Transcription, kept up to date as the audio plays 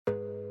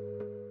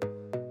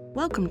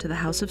Welcome to the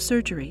House of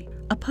Surgery,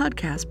 a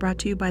podcast brought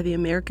to you by the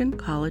American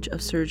College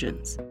of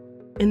Surgeons.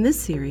 In this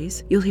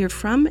series, you'll hear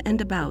from and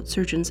about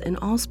surgeons in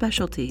all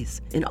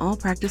specialties, in all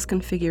practice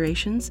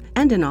configurations,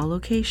 and in all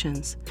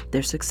locations,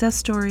 their success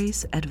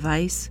stories,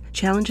 advice,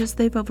 challenges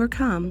they've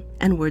overcome,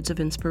 and words of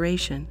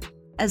inspiration,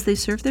 as they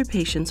serve their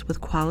patients with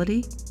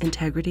quality,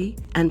 integrity,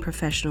 and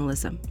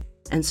professionalism,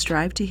 and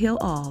strive to heal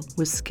all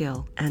with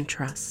skill and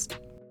trust.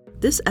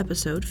 This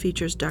episode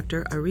features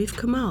Dr. Arif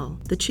Kamal,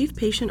 the Chief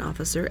Patient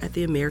Officer at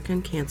the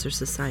American Cancer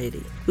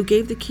Society, who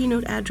gave the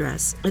keynote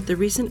address at the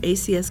recent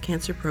ACS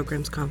Cancer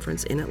Programs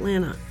Conference in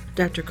Atlanta.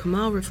 Dr.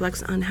 Kamal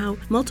reflects on how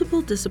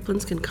multiple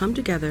disciplines can come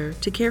together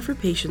to care for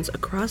patients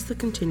across the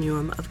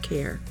continuum of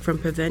care, from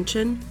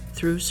prevention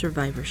through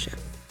survivorship.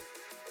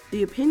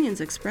 The opinions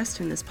expressed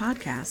in this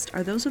podcast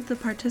are those of the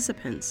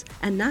participants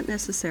and not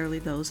necessarily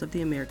those of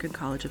the American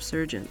College of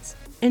Surgeons.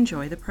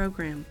 Enjoy the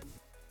program.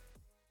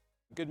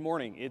 Good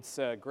morning. It's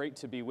great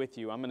to be with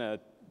you. I'm going to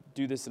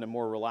do this in a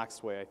more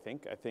relaxed way, I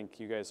think. I think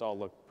you guys all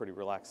look pretty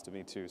relaxed to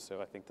me, too,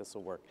 so I think this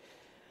will work.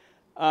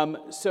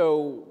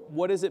 So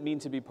what does it mean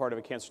to be part of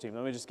a cancer team?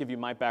 Let me just give you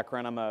my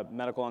background. I'm a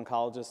medical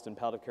oncologist and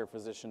palliative care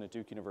physician at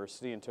Duke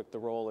University and took the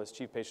role as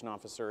Chief Patient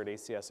Officer at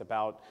ACS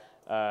about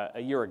a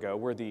year ago.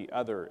 We're the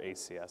other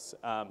ACS.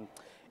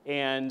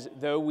 And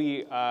though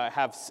we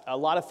have a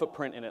lot of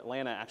footprint in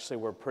Atlanta, actually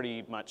we're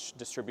pretty much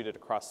distributed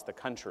across the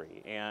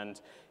country.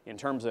 And in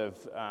terms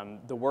of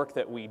the work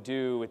that we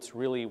do, it's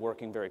really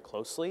working very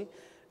closely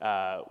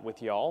with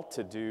y'all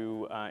to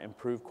do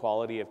improved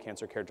quality of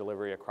cancer care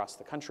delivery across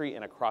the country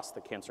and across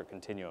the cancer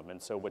continuum.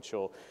 And so what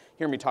you'll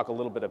hear me talk a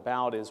little bit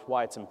about is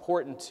why it's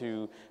important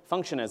to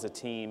function as a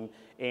team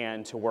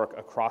and to work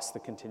across the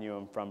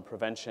continuum from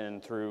prevention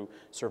through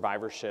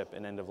survivorship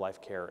and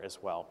end-of-life care as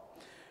well.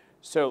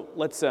 So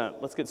let's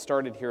get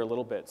started here a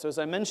little bit. So as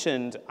I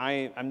mentioned,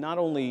 I'm not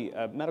only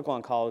a medical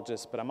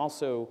oncologist, but I'm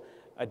also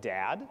a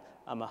dad.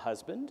 I'm a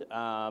husband.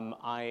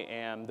 I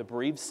am the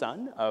bereaved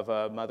son of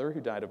a mother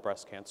who died of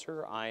breast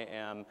cancer. I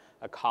am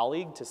a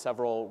colleague to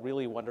several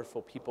really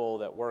wonderful people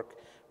that work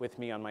with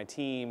me on my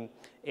team,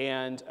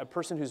 and a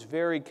person who's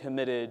very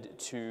committed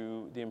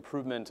to the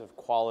improvement of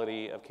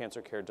quality of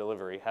cancer care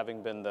delivery.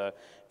 Having been the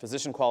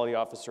physician quality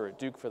officer at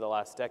Duke for the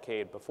last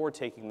decade before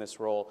taking this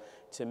role,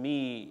 to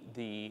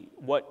me,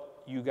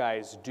 what you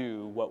guys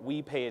do, what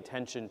we pay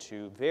attention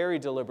to very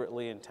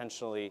deliberately,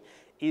 intentionally,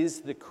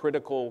 is the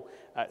critical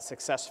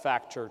success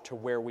factor to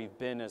where we've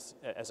been as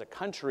a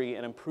country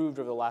and improved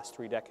over the last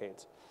 3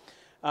 decades.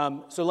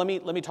 So let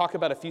me talk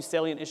about a few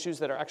salient issues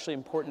that are actually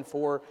important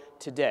for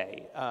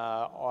today.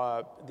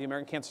 The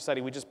American Cancer Society,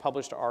 we just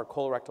published our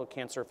colorectal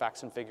cancer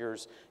facts and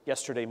figures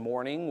yesterday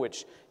morning,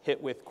 which hit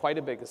with quite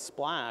a big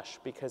splash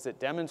because it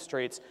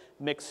demonstrates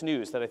mixed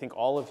news that I think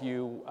all of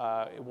you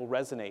will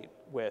resonate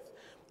with.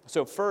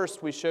 So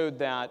first, we showed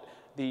that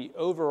the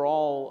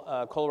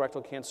overall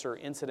colorectal cancer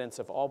incidence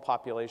of all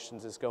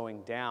populations is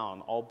going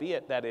down,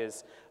 albeit that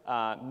is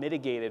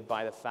mitigated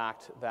by the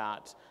fact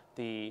that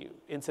the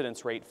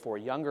incidence rate for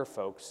younger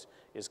folks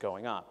is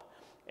going up.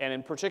 And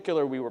in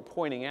particular, we were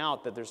pointing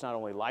out that there's not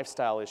only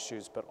lifestyle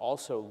issues, but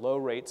also low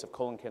rates of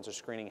colon cancer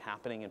screening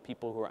happening in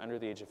people who are under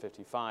the age of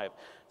 55,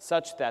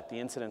 such that the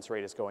incidence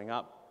rate is going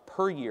up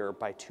per year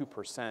by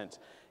 2%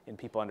 in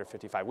people under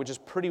 55, which is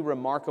pretty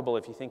remarkable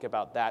if you think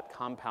about that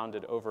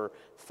compounded over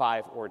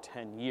 5 or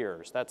 10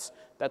 years. That's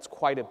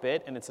quite a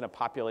bit, and it's in a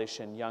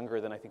population younger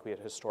than I think we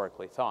had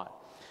historically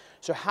thought.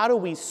 So how do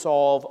we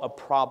solve a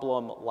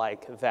problem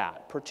like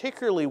that,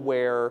 particularly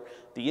where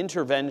the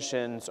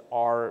interventions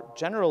are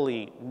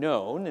generally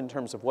known in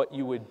terms of what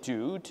you would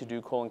do to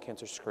do colon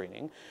cancer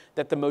screening,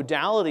 that the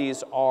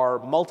modalities are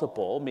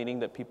multiple, meaning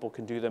that people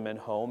can do them in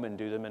home and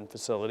do them in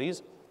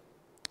facilities,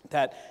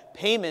 that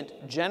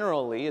payment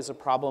generally is a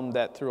problem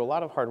that through a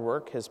lot of hard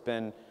work has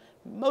been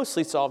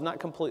mostly solved, not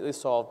completely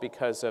solved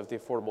because of the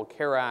Affordable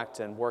Care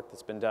Act and work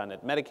that's been done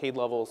at Medicaid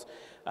levels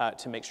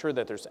to make sure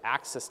that there's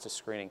access to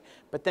screening.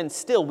 But then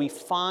still we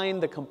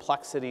find the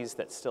complexities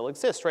that still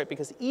exist, right?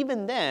 Because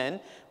even then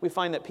we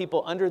find that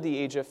people under the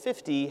age of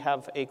 50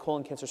 have a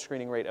colon cancer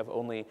screening rate of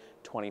only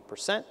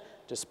 20%,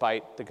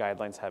 despite the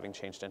guidelines having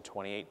changed in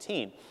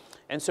 2018.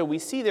 And so we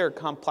see there are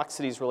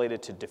complexities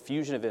related to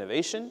diffusion of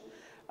innovation,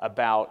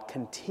 about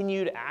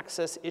continued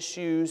access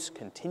issues,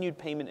 continued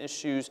payment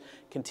issues,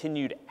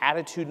 continued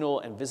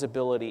attitudinal and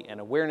visibility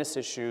and awareness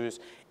issues,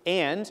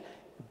 and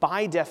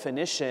by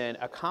definition,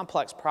 a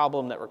complex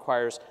problem that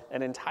requires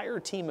an entire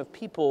team of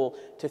people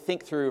to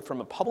think through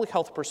from a public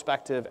health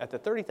perspective at the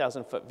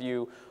 30,000-foot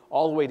view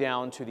all the way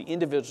down to the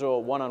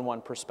individual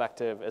one-on-one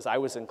perspective, as I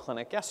was in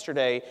clinic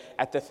yesterday,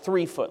 at the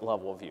 3-foot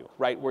level view,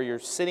 right, where you're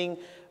sitting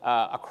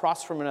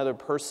across from another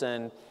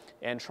person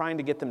and trying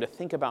to get them to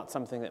think about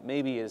something that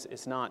maybe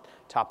is not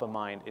top of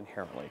mind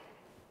inherently.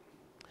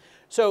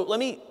 So let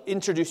me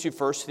introduce you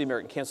first to the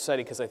American Cancer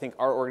Society, because I think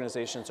our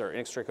organizations are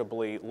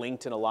inextricably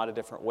linked in a lot of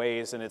different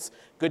ways, and it's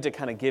good to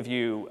kind of give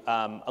you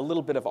a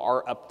little bit of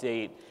our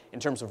update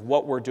in terms of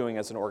what we're doing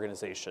as an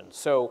organization.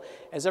 So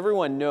as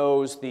everyone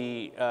knows,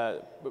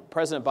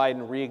 President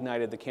Biden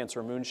reignited the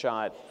cancer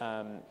moonshot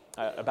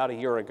about a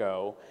year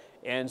ago,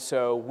 and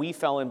so we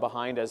fell in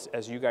behind,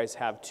 as you guys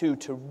have too,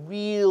 to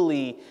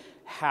really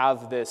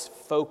have this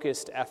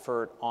focused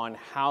effort on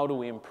how do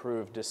we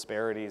improve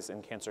disparities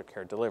in cancer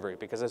care delivery.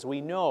 Because as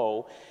we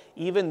know,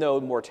 even though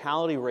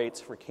mortality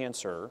rates for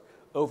cancer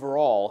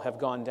overall have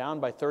gone down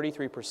by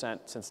 33%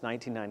 since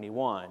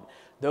 1991,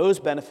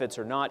 those benefits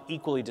are not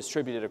equally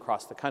distributed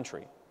across the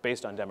country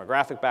based on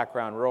demographic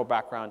background, rural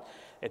background,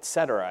 et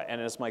cetera.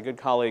 And as my good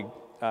colleague,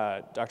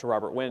 Dr.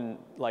 Robert Wynn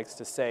likes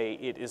to say,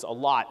 it is a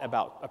lot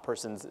about a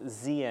person's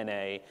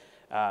ZNA,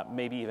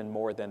 maybe even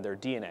more than their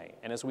DNA.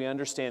 And as we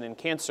understand in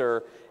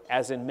cancer,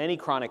 as in many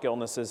chronic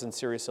illnesses and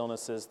serious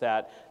illnesses,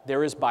 that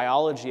there is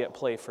biology at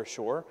play for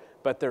sure,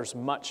 but there's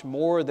much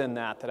more than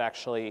that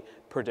actually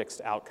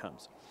predicts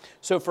outcomes.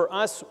 So for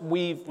us,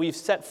 we've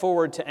set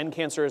forward to end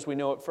cancer as we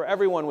know it for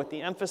everyone, with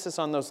the emphasis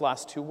on those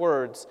last two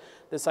words,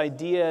 this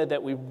idea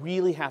that we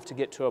really have to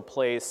get to a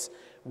place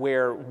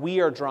where we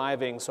are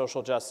driving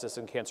social justice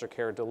in cancer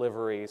care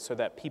delivery so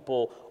that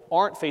people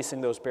aren't facing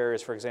those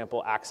barriers, for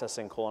example,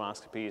 accessing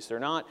colonoscopies. They're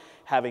not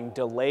having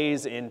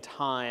delays in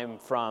time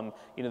from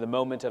the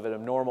moment of an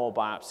abnormal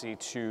biopsy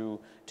to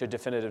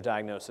definitive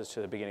diagnosis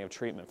to the beginning of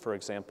treatment, for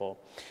example.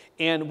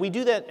 And we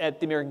do that at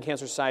the American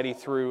Cancer Society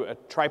through a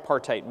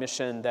tripartite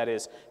mission that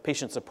is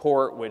patient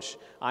support, which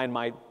I and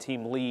my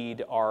team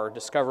lead. Our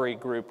discovery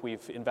group,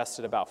 we've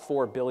invested about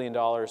 $4 billion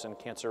in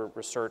cancer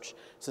research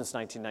since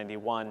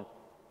 1991.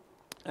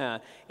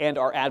 And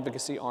our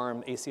advocacy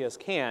arm, ACS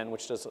CAN,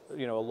 which does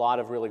a lot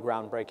of really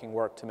groundbreaking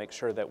work to make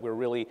sure that we're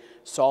really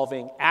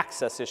solving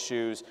access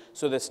issues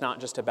so that it's not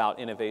just about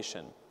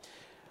innovation.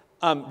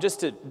 Just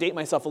to date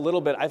myself a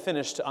little bit, I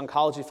finished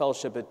oncology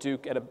fellowship at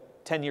Duke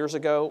 10 years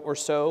ago or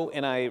so,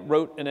 and I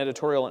wrote an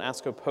editorial in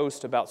ASCO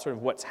Post about sort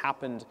of what's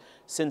happened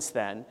since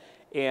then.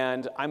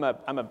 And I'm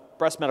a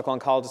breast medical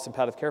oncologist and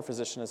palliative care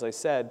physician, as I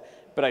said,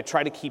 but I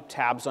try to keep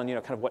tabs on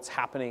kind of what's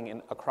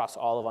happening across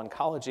all of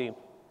oncology.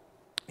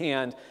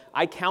 And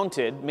I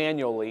counted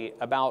manually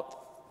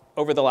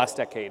over the last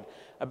decade,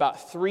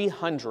 about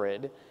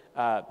 300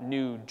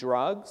 new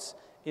drugs,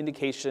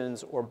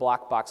 indications, or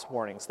black box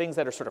warnings, things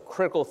that are sort of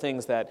critical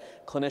things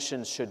that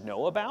clinicians should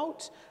know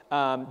about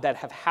that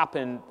have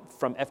happened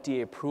from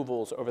FDA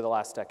approvals over the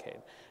last decade.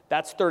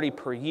 That's 30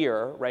 per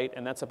year, right?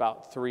 And that's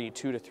about 2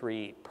 to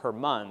 3 per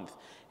month.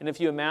 And if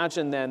you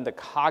imagine then the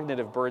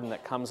cognitive burden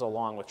that comes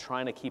along with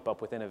trying to keep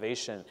up with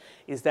innovation,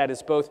 is that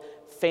it's both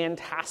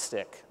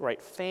fantastic,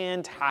 right?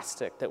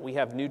 Fantastic that we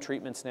have new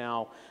treatments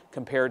now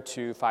compared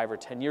to 5 or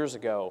 10 years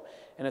ago.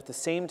 And at the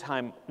same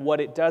time, what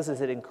it does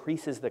is it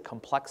increases the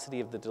complexity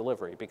of the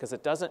delivery, because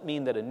it doesn't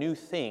mean that a new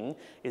thing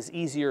is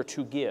easier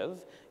to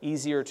give,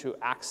 easier to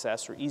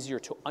access, or easier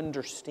to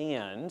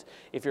understand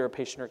if you're a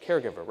patient or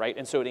caregiver, right?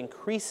 And so it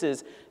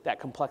increases that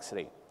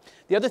complexity.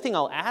 The other thing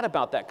I'll add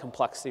about that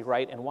complexity,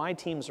 right, and why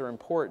teams are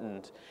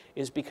important,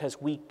 is because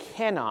we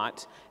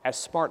cannot, as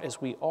smart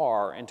as we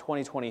are in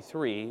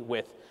 2023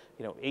 with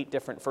 8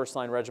 different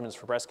first-line regimens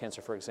for breast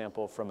cancer, for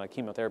example, from a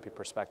chemotherapy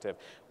perspective,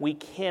 we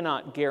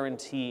cannot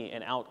guarantee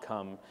an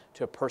outcome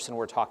to a person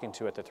we're talking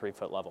to at the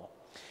 3-foot level.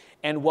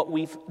 And what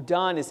we've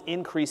done is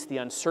increase the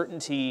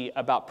uncertainty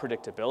about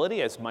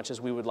predictability, as much as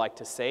we would like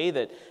to say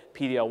that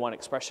PD-L1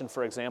 expression,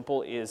 for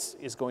example, is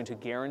going to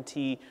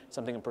guarantee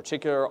something in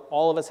particular.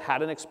 All of us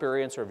had an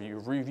experience, or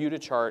you've reviewed a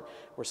chart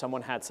where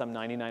someone had some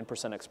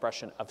 99%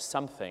 expression of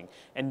something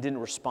and didn't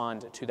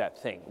respond to that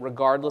thing,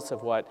 regardless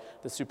of what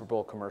the Super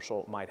Bowl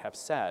commercial might have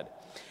said.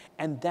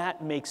 And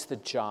that makes the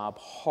job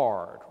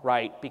hard,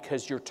 right?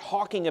 Because you're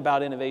talking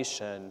about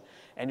innovation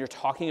and you're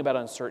talking about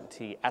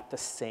uncertainty at the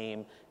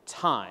same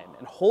time.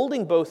 And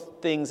holding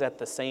both things at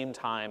the same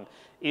time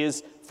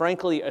is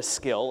frankly a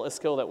skill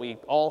that we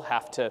all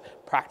have to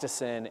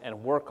practice in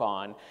and work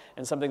on,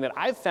 and something that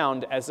I've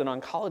found as an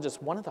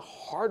oncologist one of the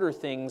harder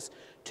things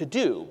to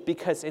do,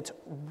 because it's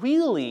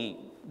really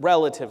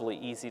relatively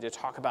easy to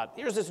talk about,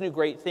 here's this new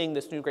great thing,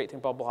 blah,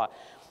 blah, blah.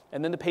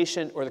 And then the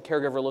patient or the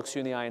caregiver looks you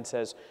in the eye and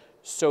says,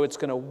 so it's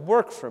going to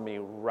work for me,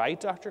 right,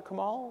 Dr.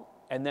 Kamal?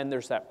 And then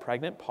there's that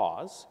pregnant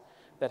pause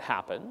that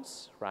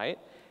happens, right?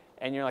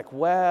 And you're like,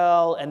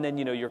 well, and then,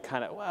 you're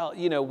kind of, well,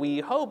 we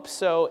hope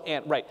so,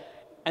 and right.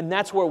 And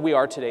that's where we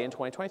are today in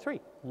 2023.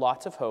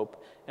 Lots of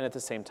hope, and at the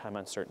same time,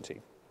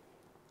 uncertainty.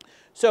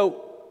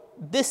 So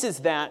this is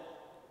that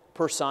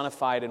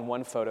personified in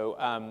one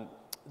photo.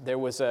 There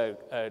was a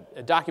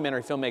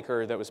documentary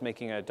filmmaker that was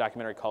making a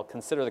documentary called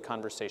Consider the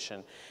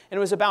Conversation, and it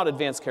was about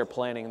advanced care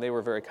planning. They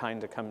were very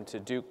kind to come to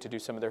Duke to do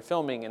some of their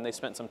filming, and they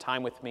spent some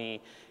time with me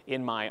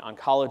in my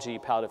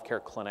oncology palliative care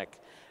clinic.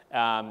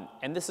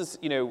 And this is,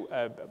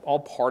 all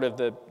part of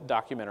the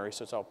documentary,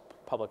 so it's all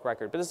public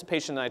record. But this is a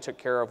patient that I took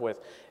care of with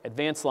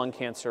advanced lung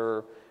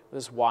cancer, with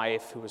his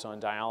wife who was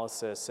on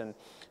dialysis. And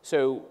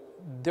so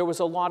there was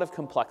a lot of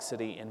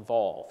complexity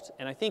involved.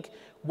 And I think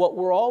what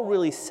we're all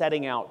really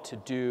setting out to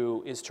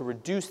do is to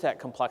reduce that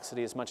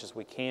complexity as much as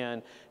we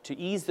can, to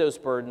ease those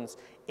burdens,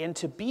 and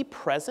to be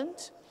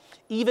present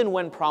even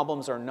when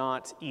problems are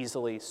not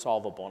easily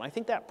solvable. And I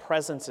think that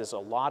presence is a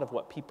lot of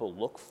what people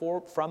look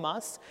for from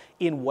us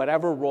in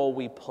whatever role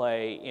we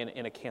play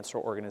in a cancer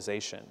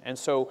organization. And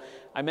so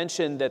I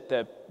mentioned that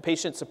the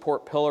patient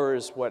support pillar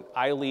is what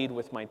I lead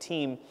with my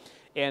team.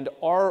 And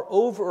our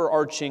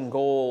overarching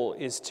goal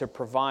is to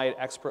provide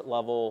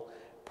expert-level,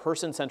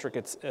 person-centric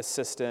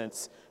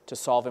assistance to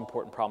solve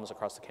important problems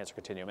across the cancer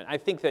continuum. And I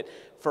think that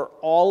for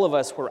all of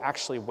us, we're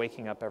actually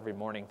waking up every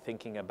morning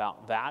thinking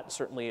about that.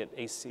 Certainly at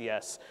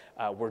ACS,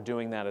 we're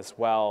doing that as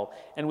well.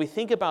 And we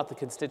think about the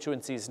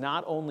constituencies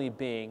not only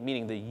being,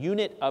 meaning the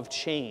unit of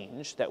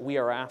change that we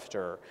are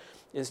after,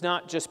 is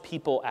not just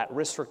people at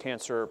risk for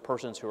cancer,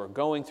 persons who are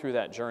going through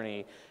that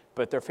journey,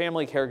 but their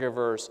family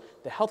caregivers,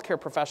 the healthcare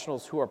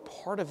professionals who are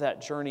part of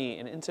that journey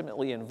and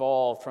intimately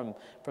involved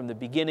from the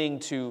beginning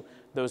to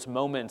those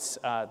moments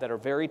that are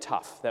very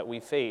tough that we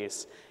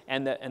face,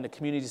 and the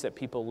communities that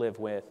people live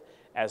with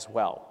as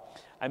well.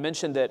 I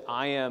mentioned that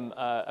I am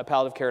a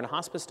palliative care and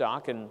hospice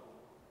doc, and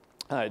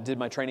did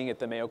my training at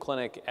the Mayo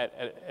Clinic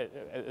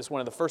as one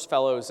of the first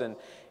fellows, and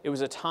it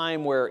was a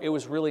time where it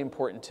was really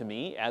important to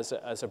me as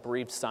a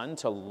bereaved son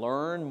to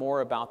learn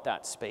more about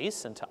that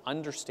space and to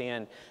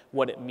understand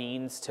what it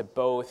means to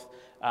both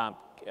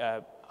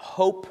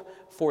hope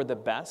for the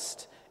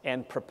best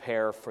and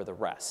prepare for the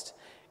rest.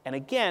 And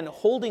again,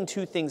 holding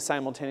two things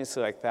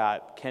simultaneously like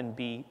that can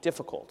be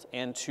difficult,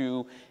 and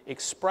to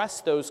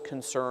express those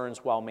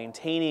concerns while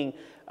maintaining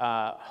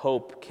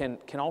hope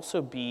can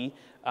also be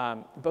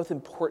both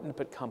important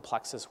but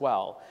complex as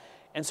well.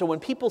 And so when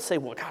people say,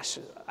 well, gosh,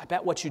 I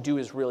bet what you do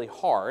is really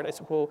hard, I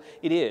said, well,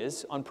 it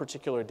is on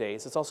particular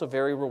days. It's also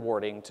very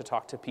rewarding to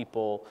talk to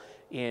people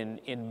in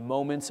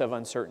moments of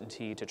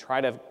uncertainty, to try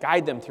to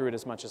guide them through it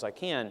as much as I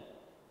can.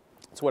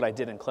 It's what I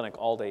did in clinic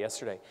all day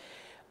yesterday.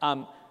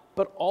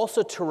 But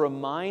also to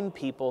remind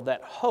people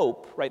that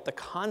hope, right, the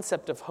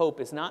concept of hope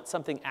is not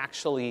something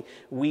actually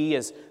we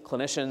as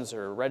clinicians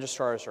or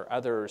registrars or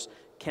others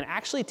can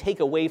actually take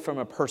away from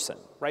a person,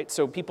 right?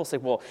 So people say,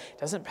 well,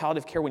 doesn't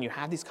palliative care, when you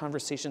have these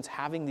conversations,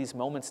 having these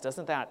moments,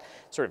 doesn't that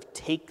sort of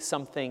take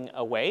something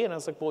away? And I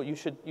was like, well, you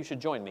should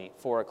join me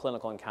for a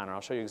clinical encounter. I'll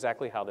show you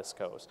exactly how this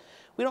goes.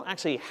 We don't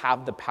actually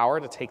have the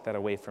power to take that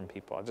away from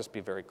people. I'll just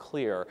be very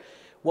clear.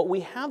 What we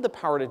have the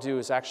power to do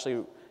is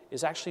actually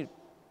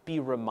be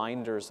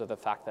reminders of the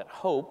fact that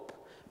hope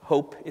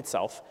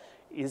itself,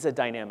 is a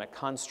dynamic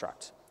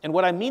construct. And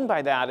what I mean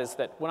by that is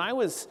that when I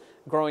was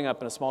growing up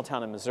in a small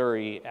town in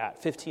Missouri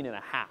at 15 and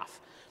a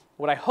half,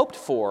 what I hoped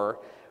for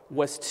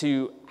was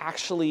to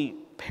actually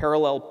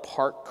parallel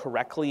park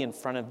correctly in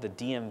front of the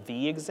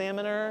DMV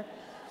examiner.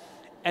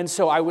 And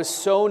so I was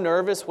so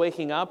nervous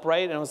waking up,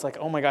 right? And I was like,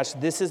 oh my gosh,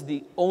 this is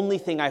the only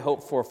thing I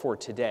hope for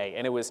today.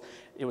 And it was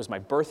my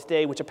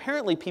birthday, which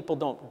apparently people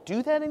don't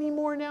do that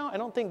anymore now. I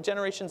don't think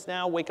generations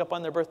now wake up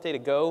on their birthday to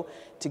go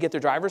to get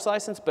their driver's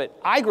license, but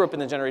I grew up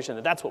in the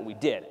generation that's what we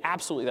did.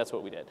 Absolutely, that's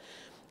what we did.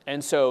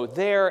 And so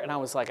and I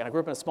was like, and I grew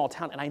up in a small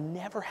town, and I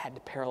never had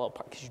to parallel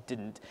park, because you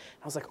didn't.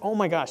 I was like, oh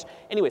my gosh.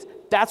 Anyways,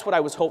 that's what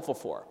I was hopeful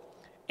for.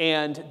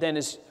 And then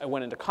as I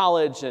went into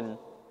college and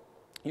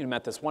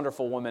met this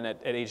wonderful woman at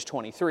age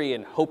 23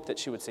 and hoped that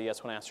she would say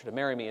yes when I asked her to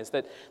marry me, is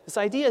that this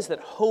idea is that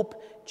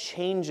hope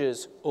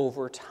changes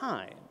over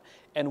time.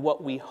 And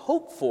what we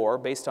hope for,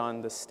 based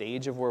on the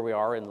stage of where we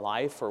are in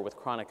life or with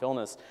chronic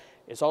illness,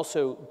 is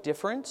also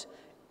different,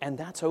 and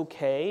that's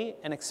okay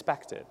and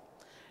expected.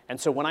 And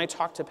so when I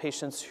talk to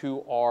patients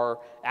who are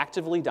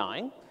actively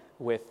dying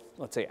with,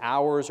 let's say,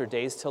 hours or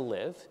days to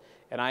live,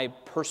 and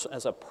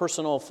as a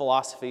personal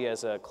philosophy,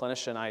 as a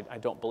clinician, I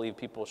don't believe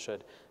people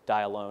should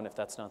die alone if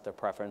that's not their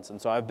preference.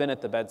 And so I've been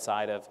at the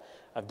bedside of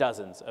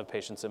dozens of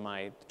patients in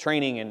my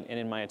training and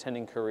in my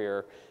attending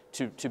career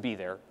to be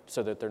there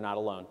so that they're not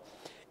alone,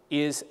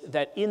 is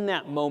that in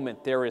that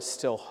moment there is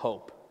still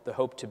hope. The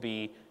hope to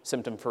be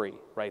symptom-free,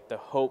 right? The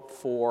hope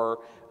for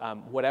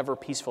whatever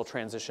peaceful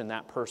transition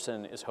that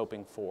person is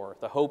hoping for.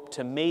 The hope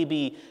to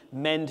maybe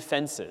mend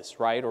fences,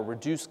 right? Or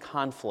reduce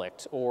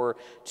conflict, or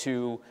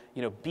to,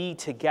 be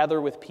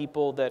together with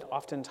people that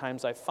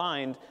oftentimes I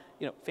find,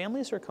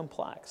 families are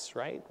complex,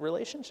 right?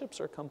 Relationships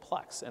are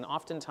complex. And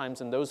oftentimes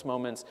in those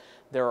moments,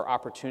 there are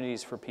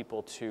opportunities for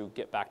people to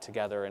get back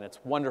together, and it's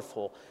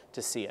wonderful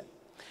to see it.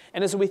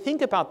 And as we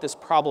think about this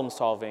problem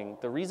solving,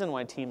 the reason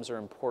why teams are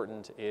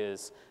important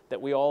is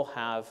that we all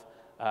have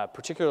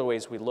particular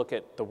ways we look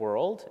at the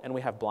world, and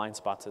we have blind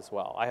spots as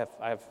well. I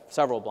have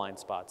several blind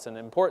spots, and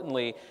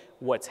importantly,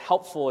 what's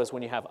helpful is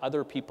when you have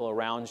other people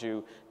around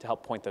you to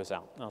help point those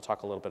out. And I'll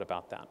talk a little bit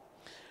about that.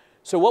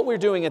 So what we're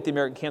doing at the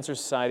American Cancer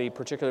Society,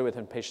 particularly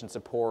within patient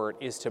support,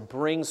 is to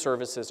bring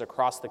services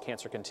across the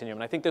cancer continuum.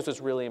 And I think this is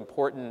really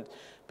important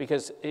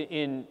because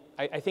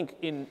I think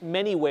in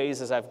many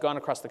ways, as I've gone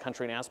across the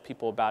country and asked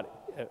people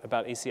about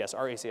ACS,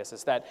 our ACS,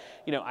 is that,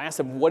 I asked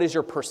them, what is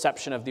your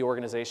perception of the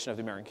organization of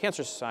the American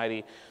Cancer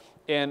Society?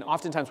 And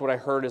oftentimes what I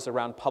heard is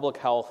around public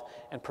health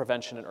and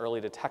prevention and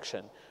early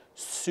detection.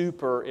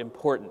 Super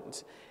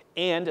important.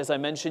 And as I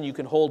mentioned, you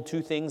can hold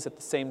two things at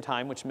the same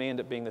time, which may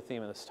end up being the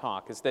theme of this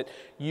talk, is that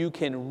you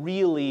can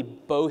really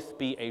both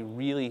be a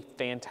really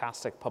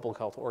fantastic public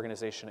health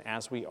organization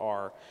as we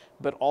are,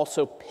 but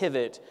also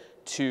pivot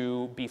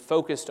to be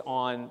focused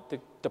on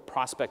the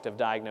prospect of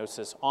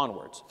diagnosis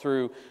onwards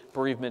through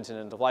bereavement and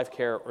end-of-life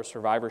care or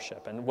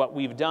survivorship. And what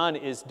we've done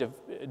is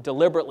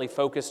deliberately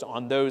focused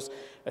on those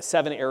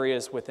 7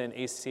 areas within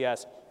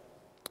ACS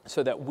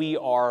so that we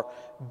are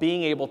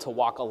being able to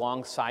walk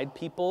alongside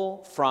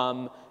people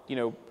from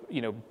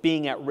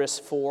being at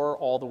risk for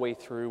all the way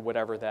through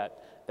whatever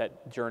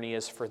that journey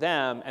is for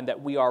them, and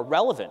that we are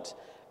relevant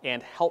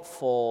and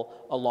helpful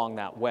along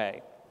that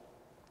way.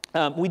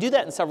 We do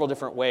that in several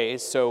different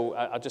ways, so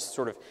I'll just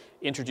sort of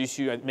introduce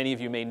you. Many of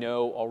you may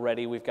know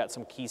already, we've got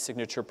some key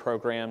signature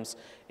programs,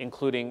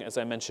 including, as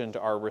I mentioned,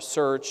 our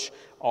research,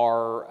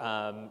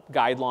 our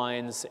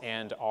guidelines,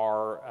 and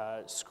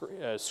our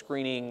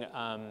screening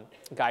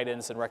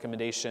guidance and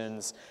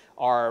recommendations,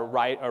 our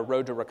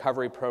Road to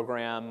Recovery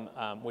program,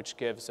 which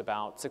gives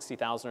about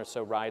 60,000 or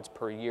so rides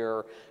per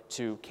year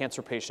to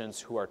cancer patients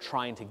who are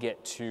trying to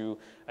get to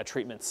a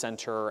treatment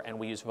center, and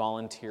we use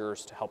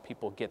volunteers to help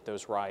people get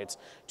those rides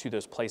to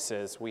those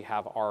places. We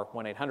have our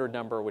 1-800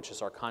 number, which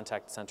is our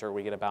contact center.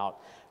 We get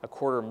about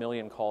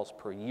 250,000 calls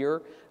per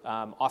year.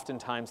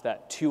 Oftentimes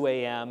that 2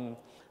 a.m.,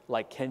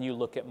 like, can you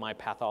look at my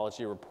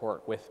pathology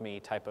report with me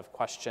type of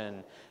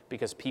question,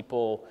 because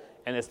people,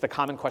 and it's the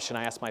common question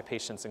I ask my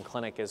patients in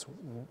clinic is,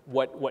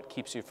 what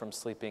keeps you from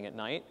sleeping at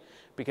night?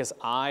 Because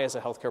I, as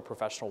a healthcare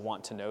professional,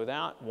 want to know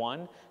that,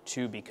 one,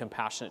 to be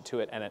compassionate to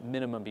it, and at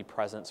minimum be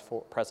present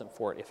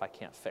for it if I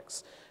can't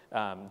fix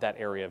that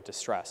area of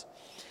distress.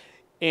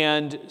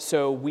 And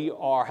so we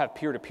have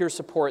peer-to-peer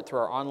support through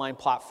our online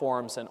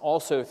platforms, and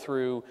also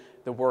through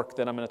the work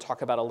that I'm going to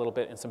talk about a little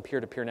bit in some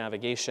peer-to-peer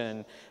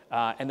navigation,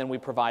 and then we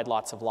provide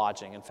lots of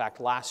lodging. In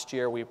fact, last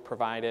year we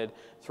provided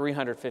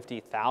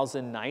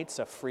 350,000 nights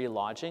of free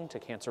lodging to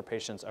cancer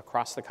patients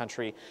across the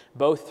country,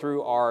 both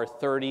through our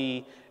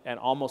 30 and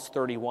almost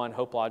 31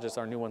 Hope Lodges.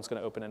 Our new one's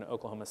going to open in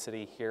Oklahoma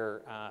City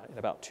here in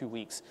about 2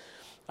 weeks.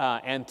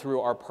 And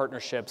through our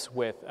partnerships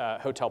with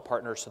hotel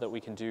partners so that we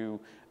can do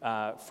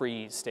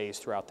free stays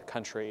throughout the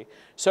country.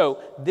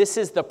 So this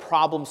is the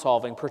problem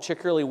solving,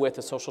 particularly with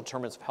the social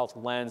determinants of health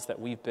lens that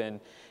we've been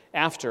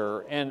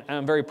after. And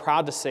I'm very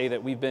proud to say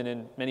that we've been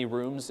in many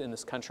rooms in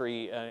this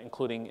country,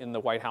 including in the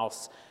White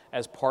House,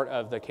 as part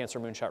of the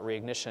Cancer Moonshot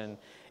Reignition.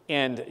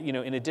 And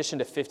in addition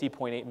to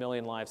 50.8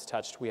 million lives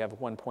touched, we have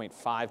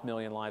 1.5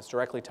 million lives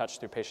directly touched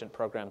through patient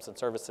programs and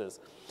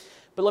services.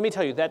 But let me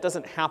tell you, that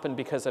doesn't happen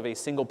because of a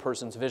single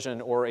person's vision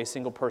or a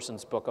single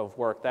person's book of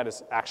work. That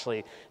is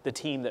actually the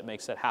team that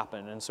makes it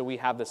happen. And so we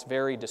have this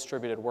very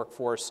distributed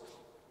workforce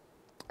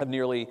of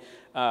nearly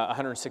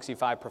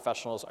 165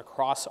 professionals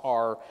across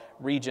our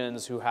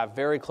regions who have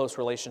very close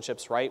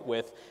relationships, right,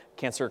 with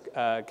cancer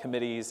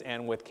committees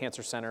and with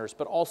cancer centers,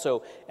 but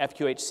also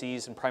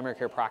FQHCs and primary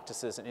care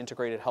practices and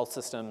integrated health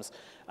systems,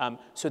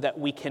 so that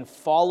we can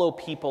follow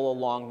people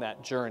along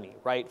that journey,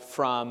 right,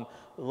 from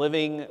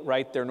living,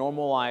 right, their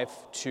normal life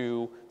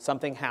to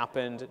something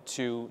happened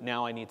to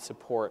now I need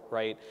support,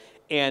 right?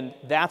 And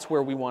that's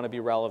where we want to be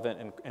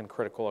relevant and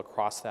critical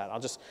across that. I'll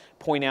just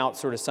point out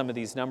sort of some of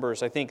these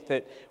numbers. I think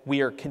that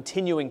we are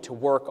continuing to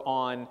work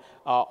on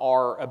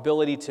our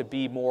ability to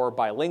be more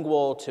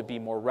bilingual, to be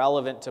more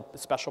relevant to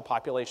special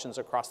populations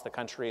across the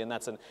country, and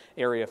that's an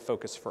area of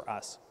focus for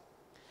us.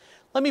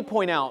 Let me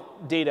point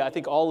out data. I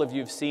think all of you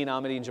have seen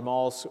Amity and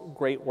Jamal's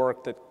great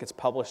work that gets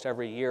published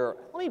every year.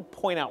 Let me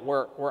point out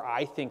where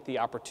I think the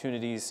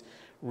opportunities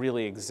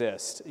really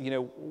exist.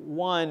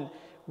 One,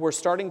 we're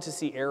starting to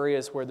see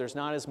areas where there's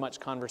not as much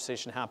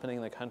conversation happening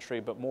in the country,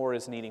 but more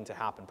is needing to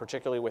happen,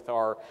 particularly with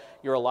our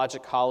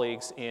urologic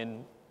colleagues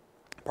in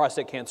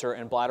prostate cancer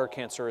and bladder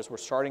cancer. As we're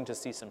starting to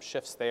see some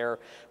shifts there.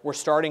 We're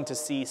starting to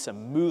see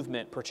some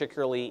movement,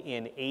 particularly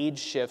in age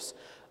shifts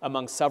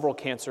among several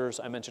cancers.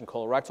 I mentioned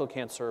colorectal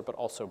cancer, but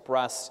also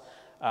breast,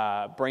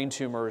 brain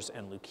tumors,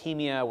 and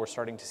leukemia. We're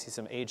starting to see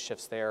some age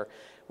shifts there.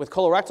 With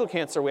colorectal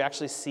cancer, we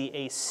actually see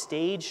a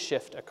stage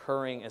shift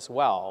occurring as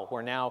well,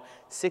 where now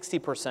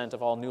 60%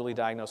 of all newly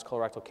diagnosed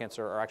colorectal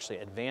cancer are actually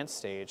advanced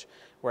stage,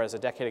 whereas a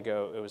decade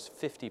ago it was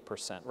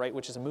 50%, right,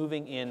 which is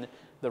moving in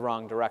the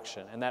wrong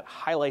direction. And that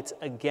highlights,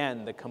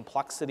 again, the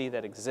complexity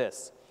that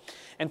exists.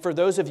 And for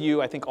those of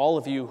you, I think all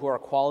of you who are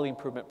quality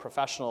improvement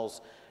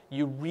professionals,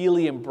 you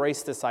really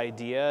embrace this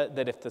idea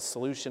that if the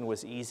solution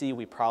was easy,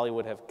 we probably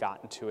would have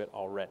gotten to it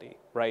already,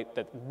 right?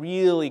 That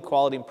really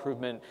quality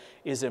improvement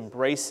is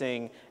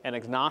embracing an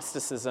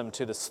agnosticism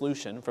to the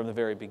solution from the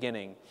very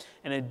beginning,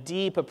 and a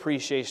deep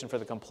appreciation for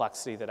the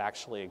complexity that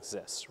actually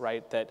exists,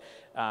 right? That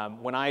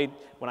when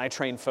I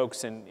train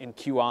folks in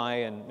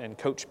QI and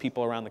coach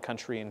people around the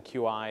country in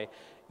QI,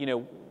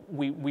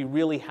 we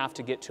really have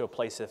to get to a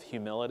place of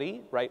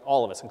humility, right?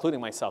 All of us, including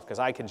myself, because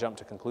I can jump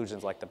to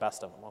conclusions like the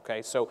best of them,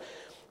 okay? So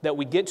that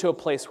we get to a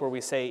place where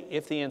we say,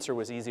 if the answer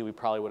was easy, we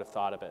probably would have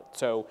thought of it.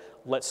 So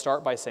let's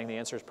start by saying the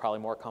answer is probably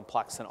more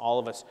complex than all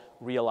of us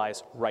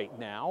realize right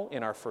now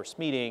in our first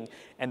meeting,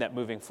 and that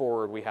moving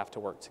forward, we have to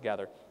work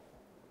together.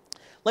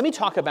 Let me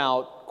talk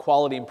about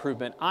quality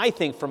improvement. I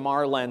think from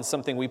our lens,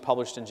 something we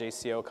published in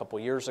JCO a couple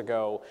years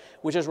ago,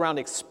 which is around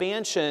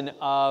expansion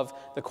of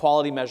the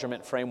quality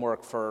measurement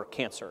framework for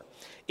cancer.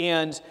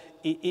 And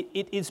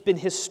it's been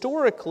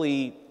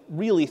historically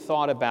really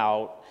thought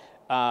about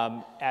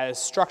as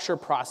structure,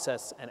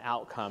 process, and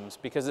outcomes,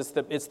 because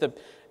Avitas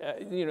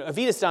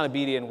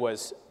Donabedian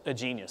was a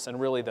genius and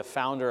really the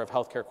founder of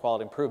healthcare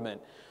quality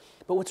improvement.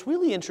 But what's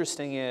really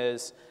interesting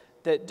is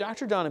that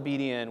Dr.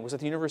 Donabedian was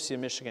at the University of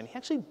Michigan. He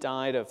actually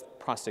died of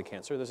prostate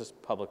cancer. This is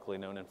publicly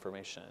known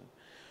information.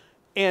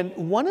 And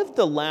one of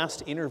the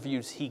last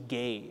interviews he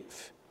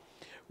gave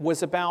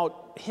was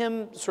about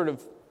him sort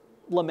of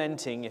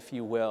lamenting, if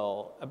you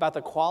will, about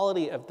the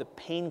quality of the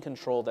pain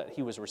control that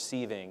he was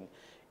receiving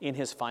in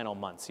his final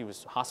months. He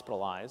was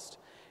hospitalized,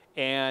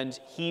 and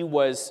he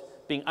was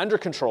being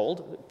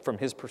under-controlled, from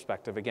his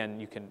perspective, again,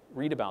 you can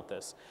read about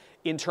this,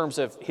 in terms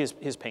of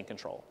his pain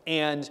control.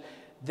 And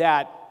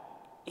that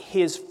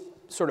his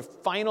sort of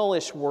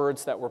final-ish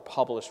words that were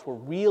published were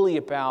really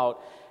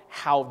about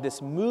how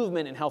this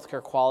movement in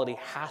healthcare quality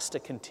has to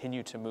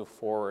continue to move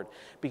forward.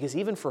 Because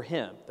even for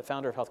him, the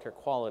founder of healthcare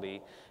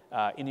quality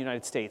in the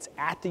United States,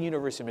 at the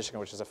University of Michigan,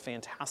 which is a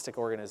fantastic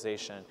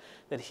organization,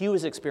 that he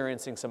was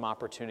experiencing some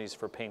opportunities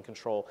for pain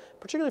control,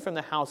 particularly from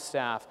the house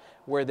staff,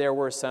 where there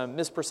were some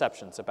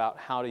misperceptions about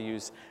how to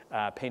use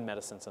pain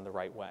medicines in the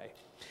right way.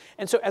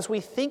 And so as we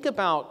think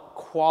about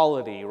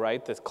quality,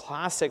 right, the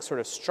classic sort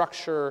of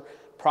structure,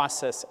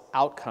 process,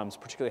 outcomes,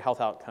 particularly health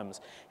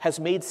outcomes, has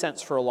made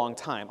sense for a long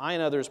time. I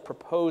and others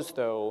propose,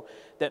 though,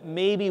 that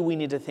maybe we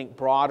need to think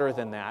broader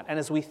than that. And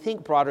as we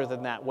think broader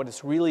than that, what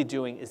it's really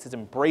doing is it's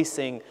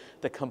embracing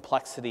the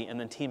complexity and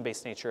the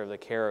team-based nature of the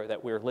care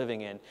that we're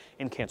living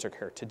in cancer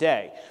care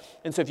today.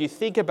 And so if you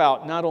think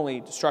about not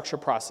only structure,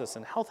 process,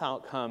 and health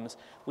outcomes,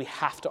 we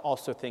have to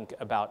also think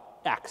about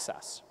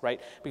access, right?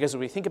 Because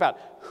when we think about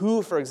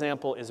who, for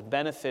example, is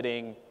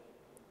benefiting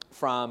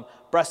from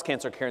breast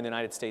cancer care in the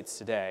United States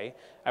today,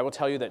 I will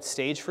tell you that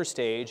stage for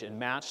stage and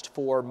matched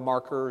for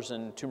markers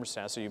and tumor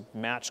status, so you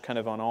match kind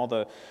of on all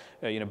the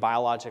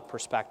biologic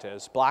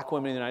perspectives, Black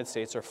women in the United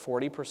States are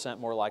 40%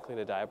 more likely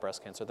to die of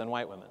breast cancer than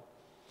white women.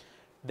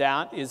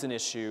 That is an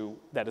issue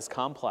that is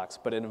complex,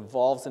 but it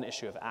involves an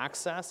issue of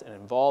access, it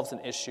involves an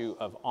issue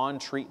of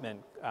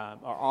on-treatment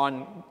or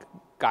on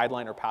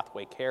guideline or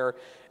pathway care,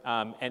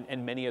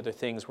 and many other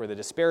things where the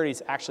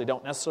disparities actually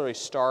don't necessarily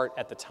start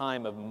at the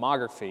time of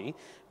mammography,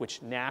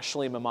 which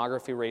nationally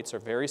mammography rates are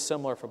very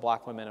similar for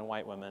Black women and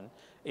white women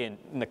in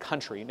the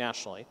country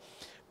nationally.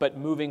 But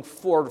moving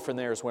forward from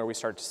there is where we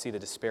start to see the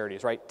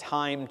disparities, right?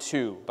 Time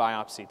to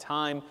biopsy,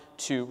 time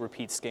to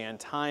repeat scan,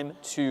 time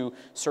to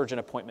surgeon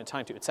appointment,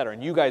 time to, et cetera.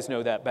 And you guys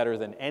know that better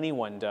than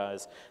anyone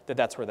does, that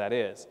that's where that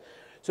is.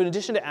 So in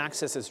addition to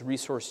access is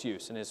resource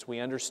use, and as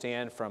we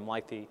understand from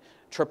like the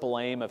triple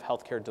aim of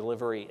healthcare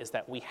delivery is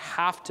that we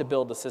have to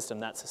build a system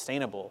that's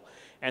sustainable.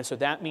 And so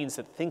that means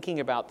that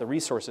thinking about the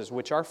resources,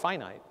 which are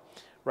finite,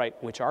 right,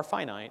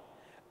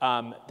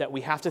 that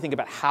we have to think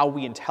about how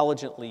we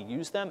intelligently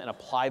use them and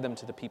apply them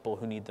to the people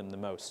who need them the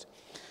most.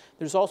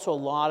 There's also a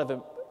lot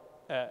of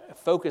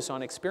focus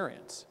on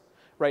experience,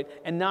 right?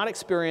 And not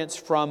experience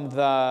from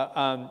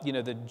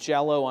the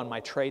Jell-O on my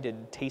tray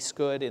didn't taste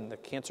good in the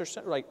cancer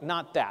center, like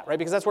not that, right?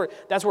 Because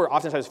that's where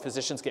oftentimes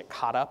physicians get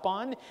caught up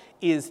on,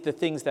 is the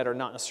things that are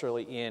not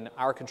necessarily in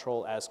our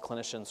control as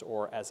clinicians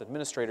or as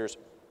administrators.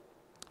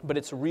 But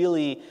it's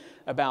really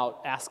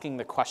about asking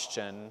the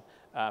question.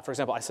 For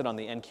example, I sit on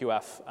the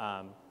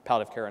NQF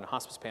palliative care and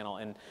hospice panel,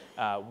 and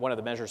one of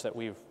the measures that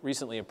we've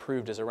recently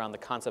approved is around the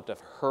concept of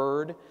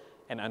heard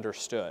and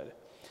understood.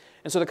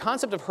 And so the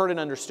concept of heard and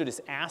understood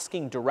is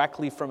asking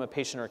directly from a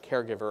patient or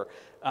caregiver,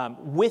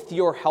 with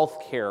your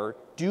health care,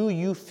 do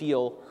you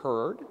feel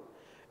heard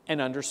and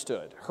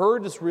understood?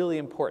 Heard is really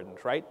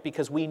important, right?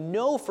 Because we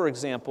know, for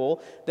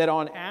example, that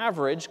on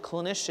average,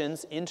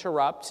 clinicians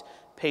interrupt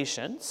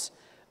patients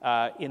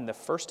in the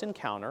first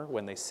encounter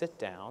when they sit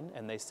down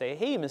and they say,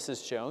 hey,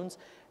 Mrs. Jones,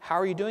 how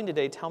are you doing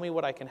today? Tell me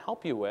what I can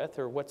help you with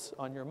or what's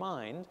on your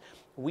mind.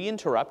 I'm going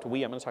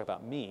to talk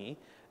about me,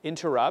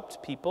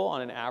 interrupt people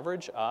on an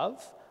average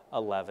of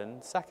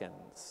 11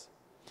 seconds.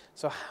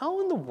 So how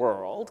in the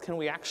world can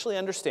we actually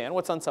understand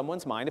what's on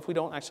someone's mind if we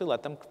don't actually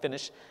let them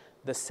finish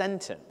the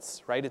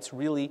sentence, right? It's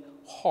really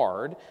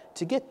hard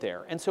to get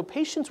there. And so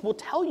patients will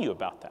tell you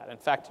about that. In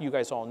fact, you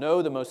guys all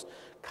know the most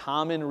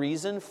common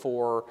reason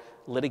for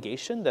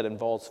litigation that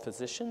involves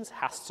physicians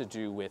has to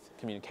do with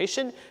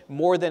communication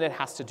more than it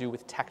has to do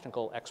with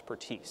technical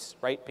expertise,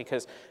 right?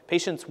 Because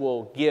patients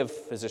will give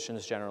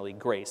physicians generally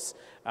grace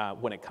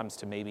when it comes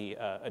to maybe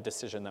a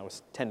decision that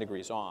was 10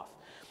 degrees off.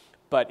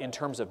 but in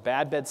terms of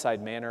bad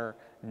bedside manner,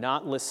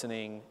 not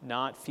listening,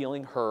 not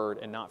feeling heard,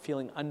 and not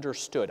feeling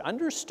understood.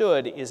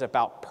 Understood is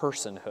about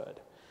personhood,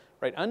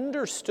 right?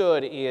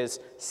 Understood is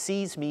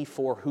sees me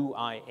for who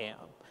I am.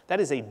 That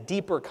is a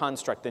deeper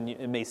construct than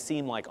it may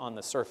seem like on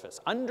the surface.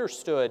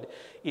 Understood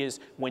is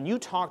when you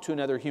talk to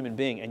another human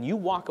being and you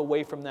walk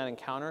away from that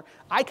encounter,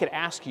 I could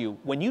ask you,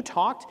 when you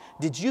talked,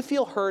 did you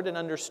feel heard and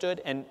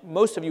understood? And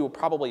most of you will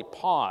probably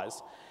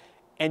pause,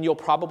 and you'll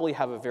probably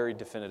have a very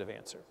definitive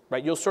answer,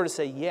 right? You'll sort of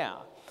say, yeah.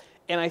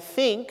 And I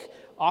think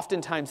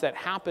oftentimes that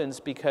happens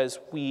because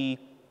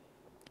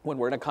when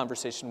we're in a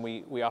conversation,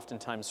 we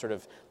oftentimes sort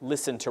of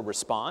listen to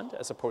respond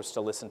as opposed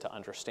to listen to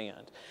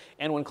understand.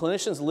 And when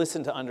clinicians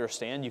listen to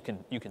understand, you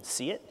can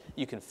see it,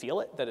 you can feel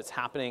it, that it's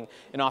happening,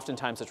 and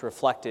oftentimes it's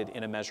reflected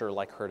in a measure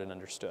like heard and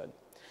understood.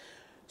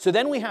 So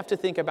then we have to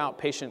think about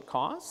patient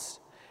costs.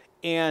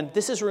 And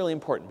this is really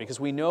important because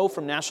we know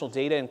from national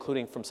data,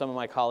 including from some of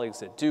my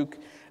colleagues at Duke,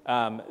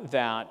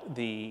 that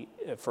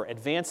for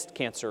advanced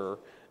cancer,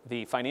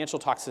 the financial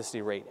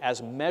toxicity rate,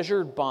 as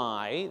measured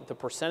by the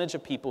percentage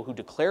of people who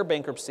declare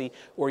bankruptcy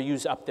or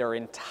use up their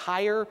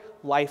entire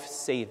life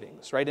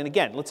savings, right? And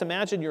again, let's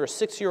imagine you're a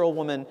 6-year-old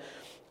woman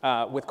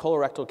with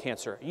colorectal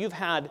cancer. You've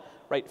had,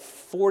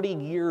 40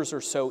 years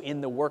or so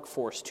in the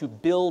workforce to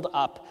build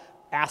up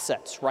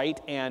assets, right?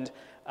 And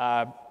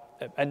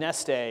a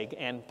nest egg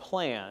and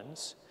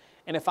plans.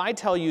 And if I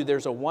tell you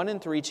there's a 1 in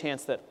 3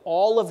 chance that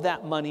all of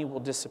that money will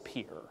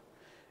disappear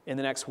in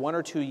the next 1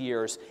 or 2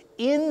 years,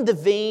 in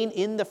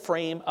the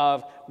frame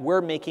of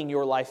we're making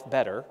your life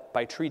better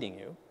by treating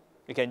you.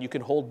 Again, you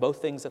can hold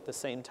both things at the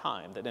same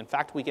time, that in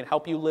fact we can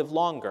help you live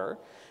longer,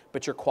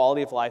 but your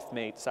quality of life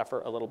may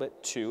suffer a little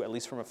bit too, at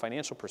least from a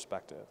financial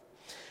perspective.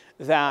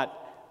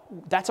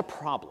 That's a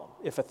problem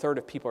if a third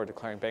of people are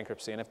declaring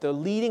bankruptcy. And if the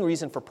leading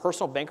reason for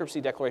personal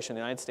bankruptcy declaration in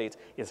the United States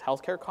is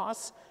healthcare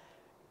costs,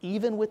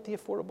 even with the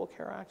Affordable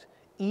Care Act,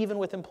 even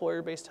with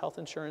employer-based health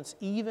insurance,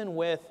 even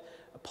with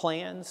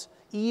plans,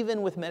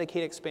 even with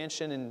Medicaid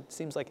expansion in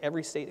seems like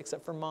every state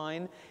except for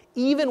mine,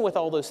 even with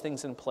all those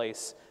things in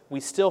place, we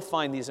still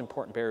find these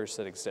important barriers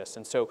that exist.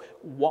 And so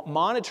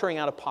monitoring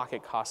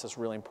out-of-pocket costs is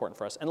really important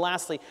for us. And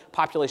lastly,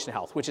 population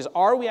health, which is,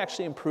 are we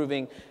actually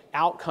improving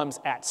outcomes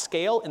at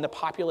scale in the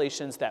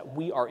populations that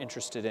we are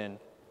interested in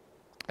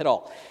at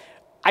all?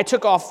 I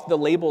took off the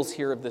labels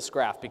here of this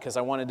graph because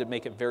I wanted to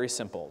make it very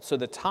simple. So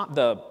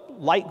the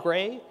light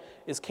gray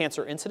is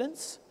cancer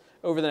incidence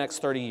over the next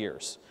 30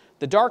 years.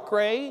 The dark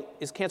gray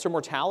is cancer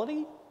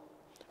mortality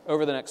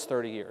over the next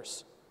 30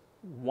 years.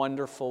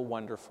 Wonderful,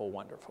 wonderful,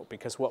 wonderful.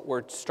 Because what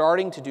we're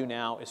starting to do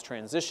now is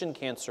transition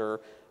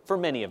cancer, for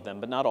many of them,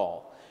 but not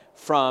all,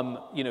 from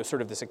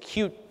sort of this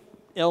acute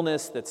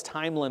illness that's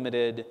time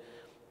limited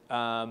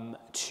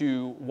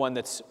to one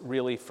that's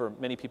really, for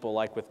many people,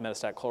 like with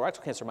metastatic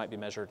colorectal cancer, might be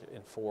measured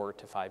in 4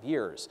 to 5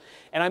 years.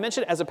 And I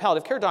mentioned as a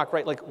palliative care doc,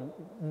 right,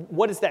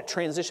 what is that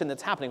transition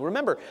that's happening?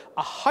 Remember,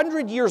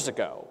 100 years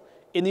ago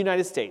in the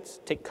United States,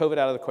 take COVID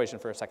out of the equation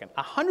for a second,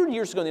 100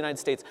 years ago in the United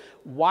States,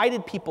 why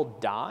did people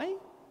die?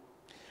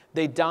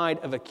 They died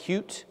of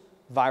acute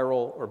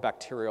viral or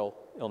bacterial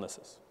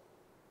illnesses,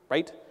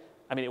 right?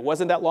 I mean, it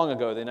wasn't that long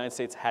ago the United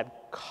States had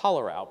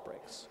cholera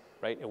outbreaks.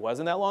 Right? It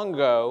wasn't that long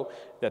ago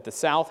that the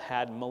South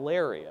had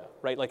malaria,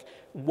 right?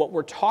 What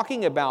we're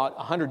talking about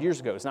 100 years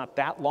ago is not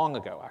that long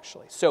ago,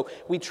 actually. So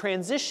we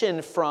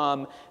transition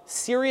from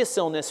serious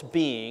illness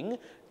being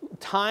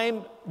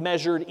time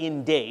measured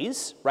in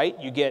days, right?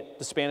 You get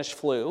the Spanish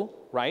flu,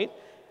 right?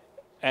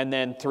 And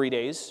then 3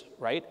 days,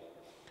 right?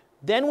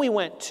 Then we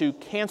went to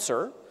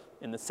cancer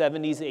in the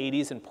 70s,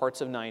 80s, and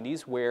parts of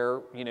 90s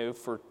where,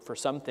 for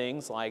some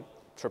things like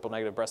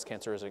triple-negative breast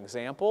cancer as an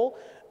example,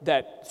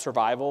 that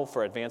survival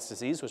for advanced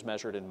disease was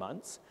measured in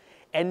months.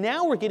 And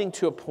now we're getting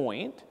to a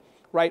point,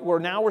 right, where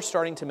now we're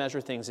starting to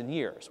measure things in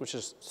years, which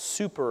is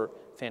super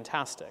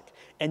fantastic.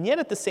 And yet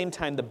at the same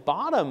time, the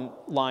bottom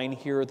line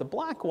here, the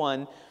black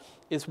one,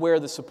 is where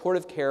the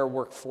supportive care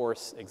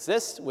workforce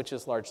exists, which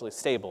is largely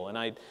stable. And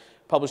I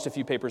published a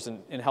few papers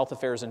in Health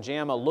Affairs and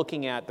JAMA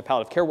looking at the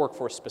palliative care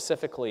workforce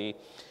specifically,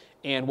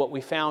 and what we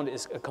found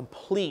is a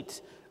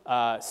complete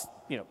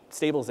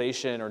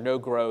stabilization or no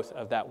growth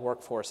of that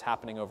workforce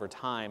happening over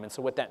time. And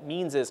so what that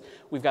means is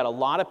we've got a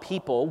lot of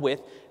people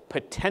with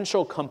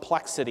potential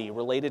complexity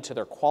related to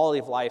their quality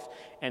of life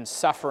and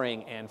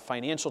suffering and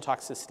financial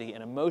toxicity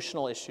and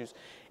emotional issues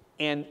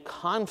and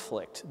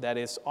conflict that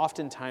is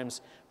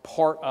oftentimes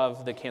part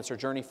of the cancer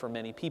journey for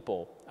many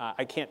people.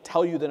 I can't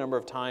tell you the number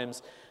of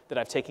times that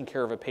I've taken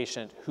care of a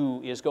patient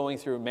who is going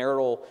through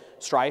marital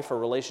strife or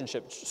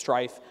relationship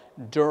strife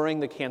during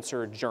the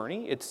cancer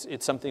journey.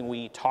 It's something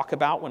we talk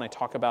about when I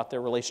talk about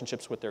their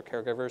relationships with their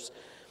caregivers.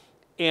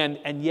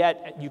 And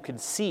yet you can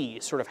see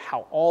sort of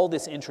how all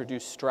this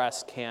introduced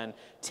stress can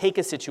take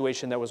a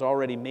situation that was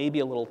already maybe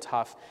a little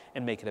tough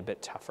and make it a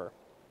bit tougher.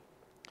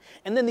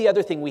 And then the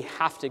other thing we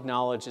have to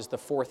acknowledge is the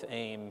fourth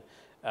aim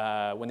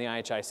when the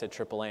IHI said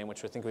triple aim,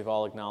 which I think we've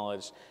all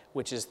acknowledged,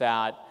 which is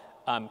that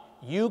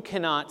you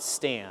cannot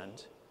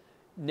stand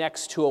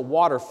next to a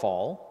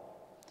waterfall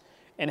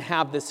and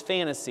have this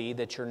fantasy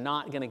that you're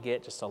not going to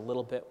get just a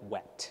little bit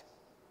wet,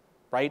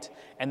 right?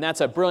 And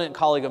that's a brilliant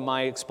colleague of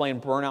mine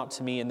explained burnout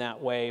to me in that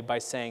way by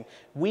saying,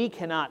 we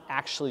cannot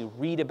actually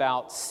read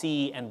about,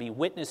 see, and be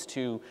witness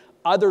to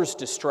others'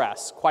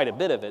 distress, quite a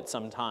bit of it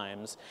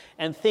sometimes,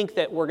 and think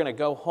that we're going to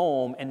go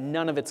home and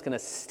none of it's going to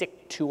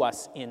stick to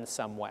us in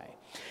some way.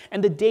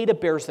 And the data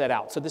bears that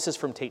out. So this is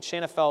from Tate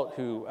Shanafelt,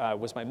 who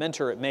was my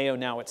mentor at Mayo,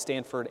 now at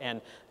Stanford, and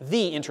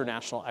the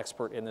international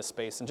expert in this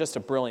space, and just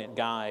a brilliant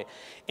guy.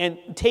 And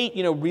Tate,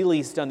 really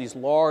has done these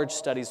large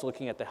studies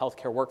looking at the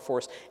healthcare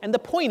workforce. And the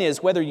point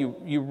is, whether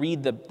you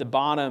read the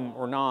bottom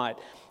or not,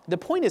 the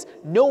point is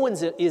no one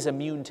is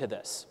immune to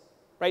this,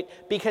 right?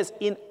 Because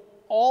in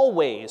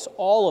always,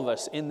 all of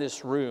us in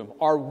this room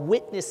are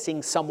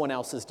witnessing someone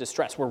else's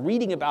distress. We're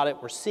reading about it,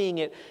 we're seeing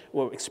it,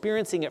 we're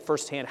experiencing it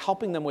firsthand,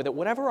 helping them with it.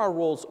 Whatever our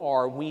roles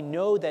are, we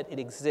know that it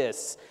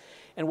exists.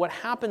 And what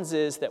happens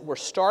is that we're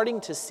starting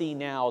to see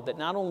now that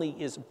not only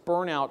is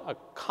burnout a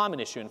common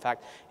issue, in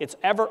fact, it's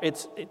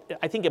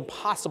I think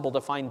impossible to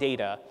find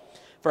data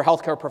for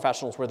healthcare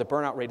professionals where the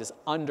burnout rate is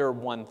under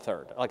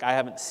 1/3. Like, I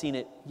haven't seen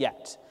it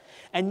yet.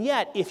 And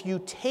yet, if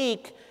you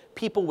take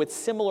people with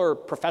similar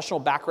professional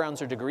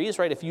backgrounds or degrees,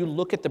 right? If you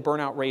look at the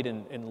burnout rate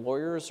in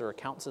lawyers or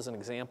accountants as an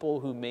example,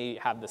 who may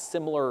have the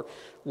similar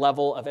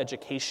level of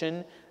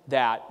education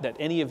that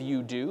any of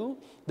you do,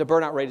 the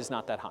burnout rate is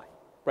not that high,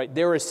 right?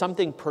 There is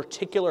something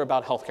particular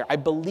about healthcare. I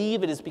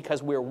believe it is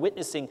because we're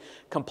witnessing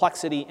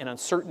complexity and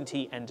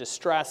uncertainty and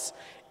distress,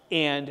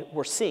 and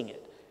we're seeing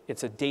it.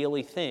 It's a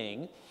daily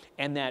thing.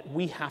 And that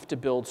we have to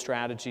build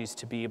strategies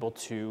to be able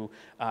to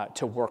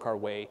work our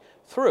way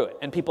through it.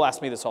 And people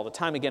ask me this all the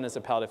time, again, as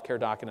a palliative care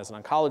doc and as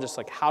an oncologist,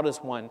 like, how does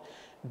one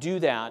do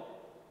that?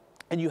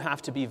 And you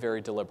have to be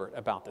very deliberate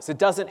about this. It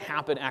doesn't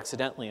happen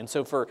accidentally. And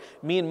so for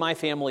me and my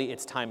family,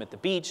 it's time at the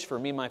beach. For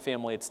me and my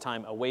family, it's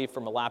time away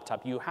from a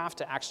laptop. You have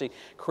to actually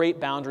create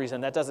boundaries,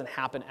 and that doesn't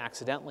happen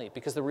accidentally.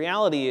 Because the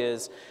reality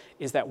is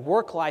that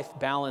work-life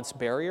balance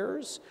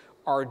barriers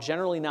are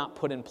generally not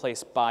put in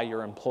place by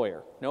your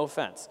employer. No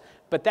offense.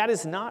 But that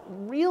is not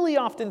really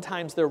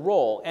oftentimes their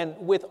role. And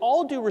with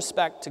all due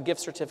respect to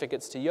gift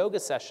certificates to yoga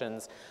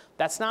sessions,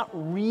 that's not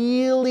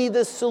really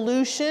the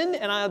solution.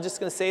 And I'm just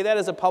going to say that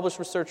as a published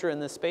researcher in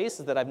this space,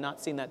 is that I've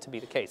not seen that to be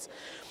the case.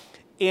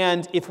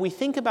 And if we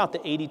think about the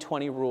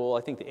 80-20 rule,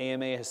 I think the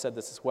AMA has said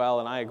this as well,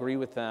 and I agree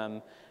with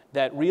them,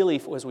 that really,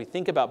 as we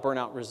think about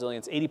burnout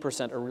resilience,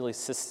 80% are really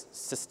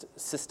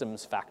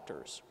systems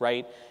factors,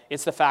 right?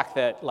 It's the fact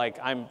that, like,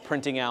 I'm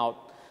printing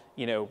out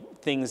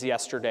things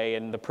yesterday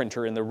and the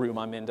printer in the room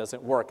I'm in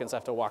doesn't work, and so I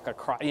have to walk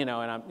across, and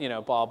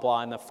I'm, blah,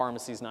 blah, and the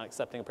pharmacy's not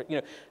accepting a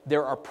print.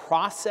 There are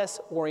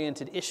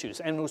process-oriented issues.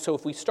 And so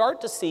if we start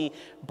to see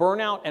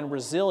burnout and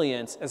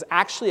resilience as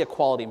actually a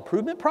quality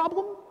improvement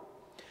problem,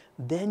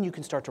 then you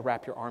can start to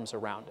wrap your arms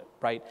around it,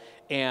 right?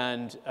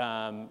 And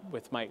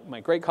with my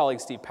great colleague,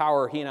 Steve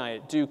Power, he and I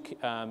at Duke,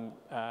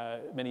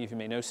 many of you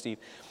may know Steve,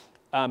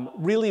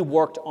 really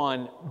worked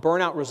on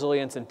burnout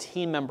resilience and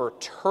team member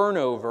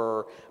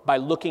turnover by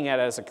looking at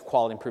it as a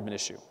quality improvement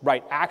issue,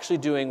 right? Actually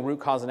doing root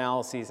cause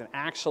analyses and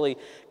actually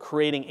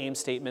creating aim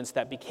statements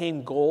that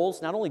became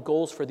goals, not only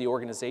goals for the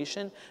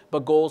organization,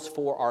 but goals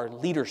for our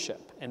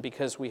leadership. And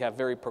because we have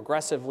very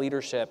progressive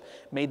leadership,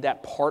 made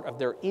that part of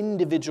their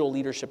individual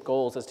leadership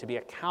goals as to be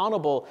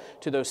accountable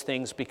to those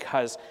things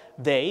because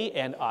they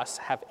and us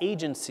have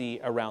agency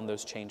around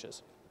those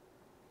changes.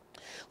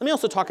 Let me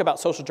also talk about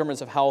social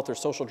determinants of health or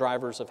social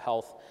drivers of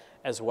health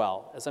as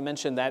well. As I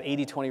mentioned, that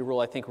 80-20 rule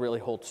I think really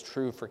holds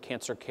true for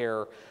cancer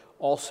care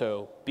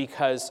also,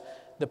 because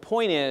the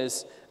point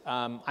is,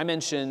 I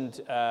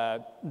mentioned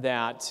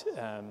that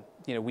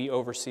we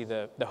oversee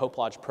the Hope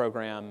Lodge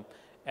program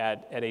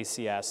at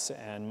ACS,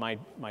 and my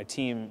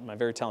team, my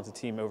very talented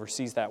team,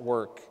 oversees that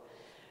work.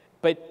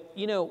 But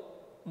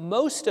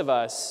most of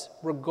us,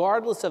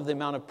 regardless of the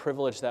amount of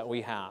privilege that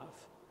we have,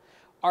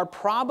 are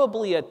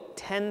probably a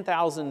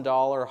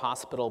 $10,000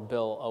 hospital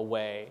bill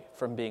away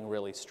from being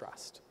really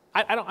stressed.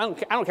 I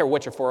don't care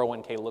what your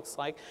 401k looks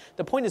like.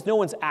 The point is no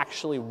one's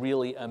actually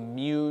really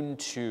immune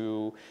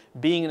to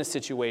being in a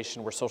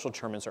situation where social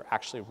determinants are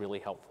actually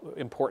really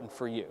important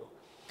for you.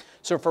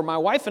 So for my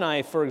wife and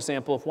I, for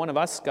example, if one of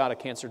us got a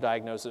cancer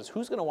diagnosis,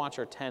 who's going to watch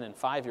our 10 and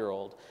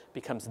 5-year-old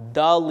becomes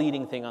the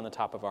leading thing on the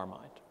top of our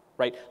mind.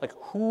 Right? Like,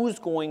 who's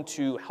going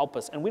to help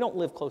us? And we don't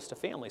live close to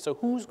family. So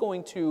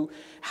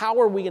how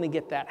are we going to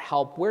get that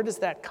help? Where does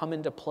that come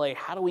into play?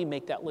 How do we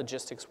make that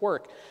logistics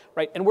work?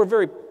 Right? And we're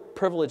very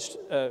privileged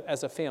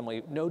as a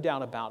family, no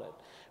doubt about it.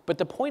 But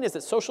the point is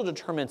that social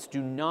determinants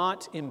do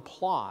not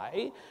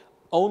imply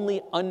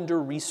only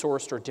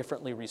under-resourced or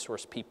differently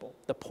resourced people.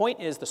 The point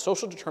is the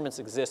social determinants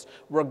exist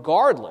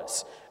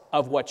regardless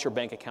of what your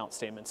bank account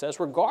statement says,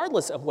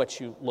 regardless of what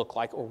you look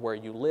like or where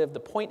you live. The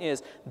point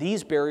is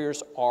these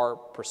barriers are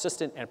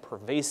persistent and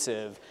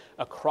pervasive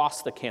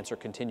across the cancer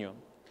continuum.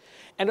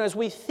 And as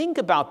we think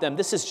about them,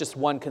 this is just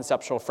one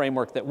conceptual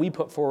framework that we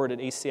put forward at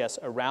ACS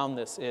around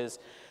this, is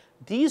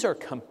these are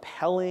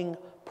compelling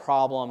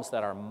problems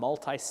that are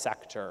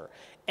multi-sector.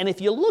 And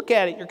if you look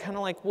at it, you're kind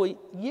of like, well,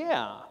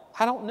 yeah,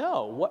 I don't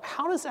know.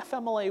 How does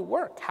FMLA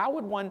work? How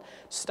would one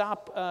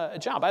stop a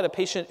job? I had a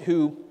patient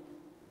who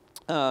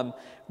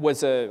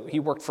he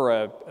worked for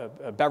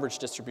a beverage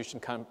distribution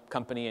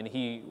company, and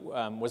he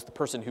was the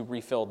person who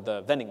refilled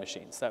the vending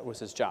machines. That was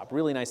his job.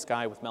 Really nice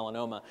guy with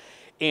melanoma.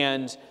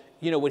 And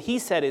what he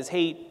said is,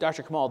 hey,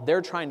 Dr. Kamal,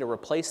 they're trying to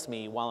replace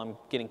me while I'm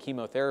getting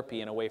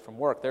chemotherapy and away from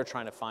work. They're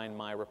trying to find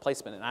my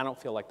replacement, and I don't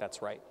feel like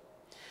that's right.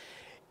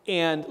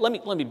 And let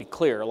me be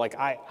clear, like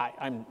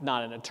I'm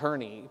not an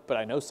attorney, but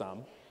I know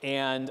some.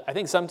 And I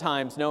think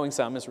sometimes knowing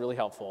some is really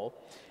helpful.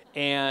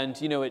 And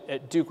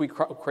at Duke, we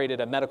created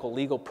a medical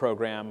legal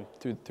program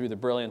through the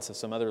brilliance of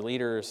some other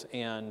leaders.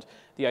 And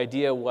the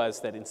idea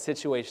was that in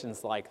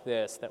situations like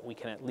this, that we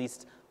can at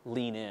least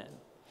lean in.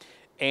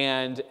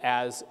 And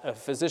as a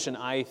physician,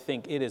 I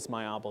think it is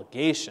my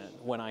obligation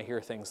when I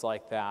hear things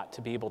like that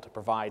to be able to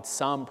provide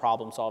some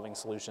problem-solving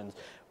solutions,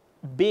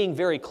 being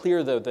very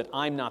clear, though, that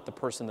I'm not the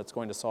person that's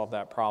going to solve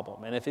that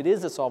problem. And if it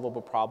is a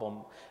solvable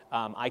problem,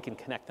 I can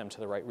connect them to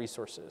the right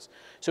resources.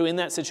 So in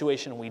that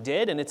situation, we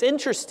did. And it's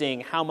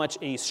interesting how much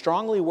a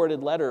strongly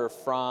worded letter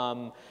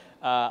from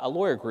a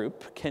lawyer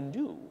group can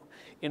do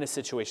in a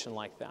situation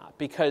like that.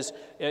 Because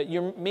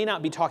you may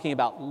not be talking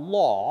about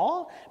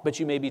law, but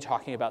you may be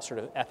talking about sort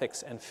of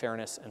ethics and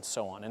fairness and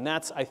so on. And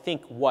that's, I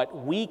think, what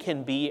we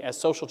can be as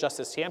social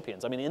justice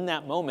champions. I mean, in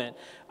that moment,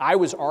 I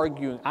was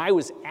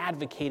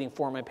advocating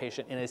for my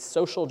patient in a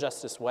social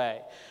justice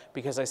way,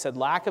 because I said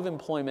lack of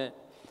employment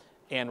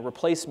and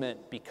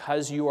replacement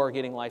because you are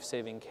getting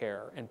life-saving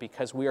care and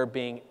because we are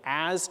being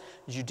as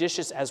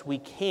judicious as we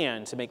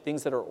can to make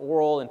things that are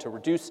oral and to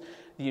reduce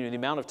the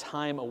amount of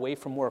time away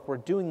from work. We're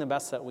doing the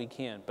best that we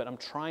can, but I'm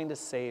trying to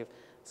save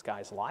this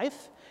guy's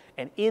life,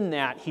 and in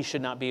that, he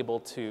should not be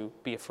able to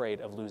be afraid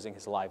of losing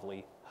his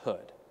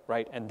livelihood,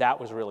 right? And that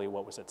was really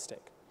what was at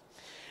stake.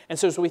 And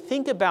so as we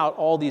think about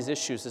all these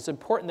issues, it's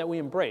important that we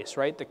embrace,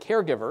 right? The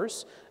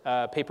caregivers,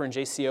 paper in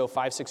JCO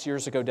 5-6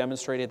 years ago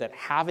demonstrated that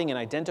having an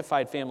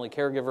identified family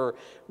caregiver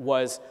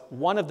was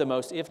one of the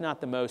most, if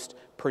not the most,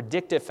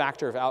 predictive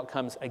factor of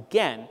outcomes,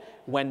 again,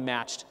 when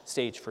matched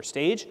stage for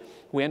stage.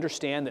 We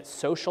understand that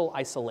social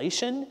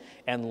isolation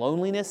and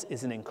loneliness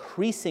is an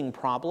increasing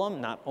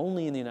problem, not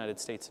only in the United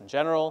States in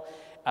general,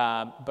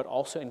 but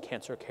also in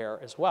cancer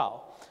care as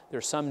well.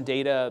 There's some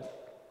data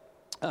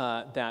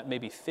that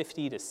maybe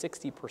 50 to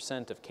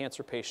 60% of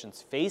cancer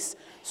patients face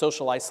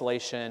social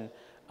isolation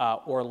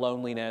or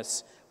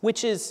loneliness,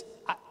 which is,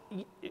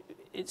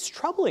 it's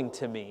troubling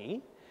to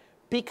me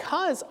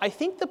because I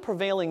think the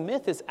prevailing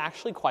myth is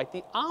actually quite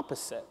the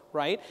opposite,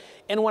 right?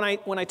 And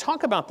when I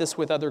talk about this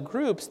with other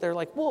groups, they're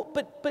like, well,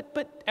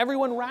 but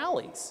everyone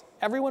rallies.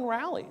 Everyone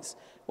rallies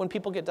when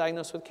people get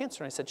diagnosed with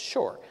cancer. And I said,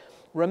 sure.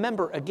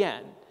 Remember,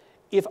 again,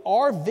 if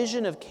our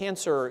vision of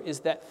cancer is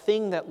that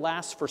thing that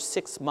lasts for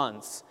 6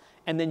 months,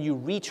 and then you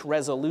reach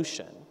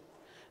resolution,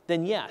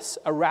 then yes,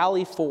 a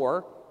rally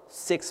for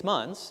 6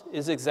 months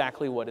is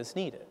exactly what is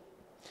needed.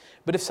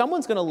 But if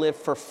someone's going to live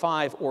for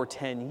 5 or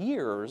 10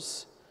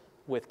 years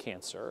with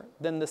cancer,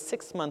 then the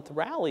 6-month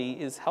rally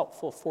is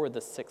helpful for the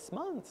 6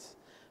 months.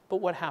 But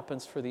what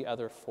happens for the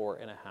other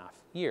 4.5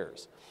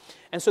 years?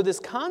 And so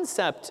this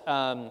concept,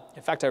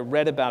 in fact, I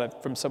read about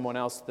it from someone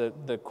else.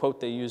 The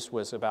quote they used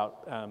was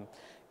about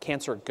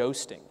cancer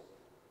ghosting,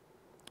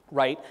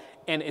 right?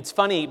 And it's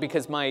funny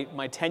because my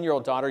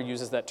 10-year-old daughter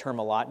uses that term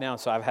a lot now,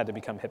 so I've had to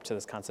become hip to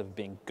this concept of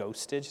being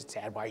ghosted. She's,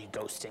 Dad, why are you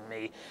ghosting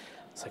me?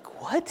 It's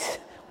like, what?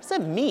 What does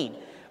that mean?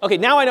 Okay,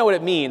 now I know what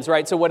it means,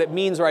 right? So what it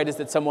means, right, is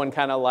that someone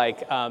kind of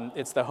like,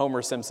 it's the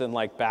Homer Simpson,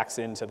 like, backs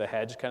into the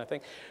hedge kind of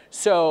thing.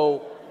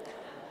 So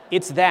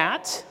it's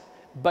that,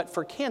 but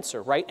for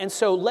cancer, right? And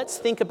so let's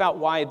think about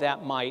why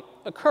that might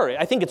occur.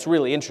 I think it's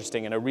really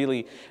interesting and a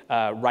really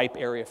ripe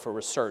area for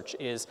research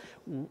is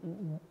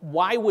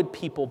why would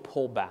people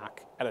pull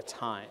back at a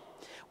time?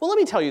 Well, let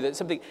me tell you that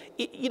something,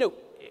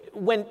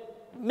 when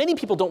many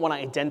people don't want to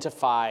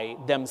identify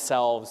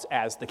themselves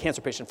as the cancer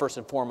patient first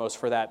and foremost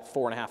for that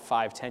 4.5,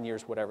 5, 10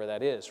 years, whatever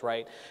that is,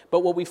 right?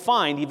 But what we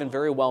find, even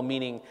very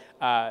well-meaning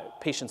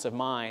patients of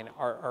mine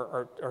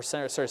are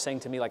sort of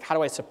saying to me, like, how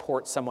do I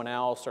support someone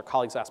else? Or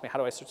colleagues ask me, how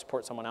do I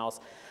support someone else?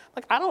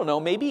 Like, I don't know,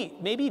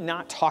 maybe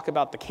not talk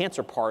about the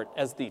cancer part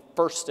as the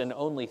first and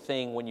only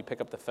thing when you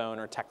pick up the phone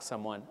or text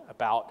someone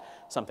about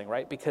something,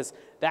 right? Because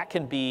that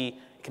can be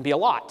a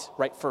lot,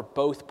 right, for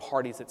both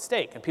parties at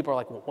stake. And people are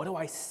like, well, what do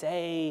I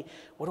say?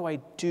 What do I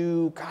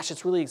do? Gosh,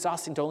 it's really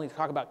exhausting to only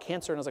talk about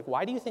cancer. And I was like,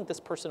 why do you think this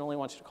person only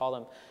wants you to call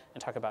them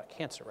and talk about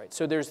cancer, right?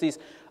 So there's these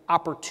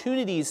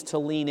opportunities to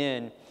lean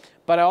in,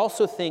 but I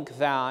also think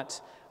that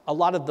a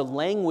lot of the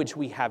language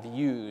we have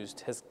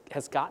used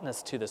has gotten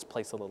us to this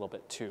place a little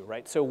bit too,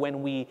 right? So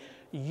when we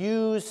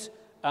use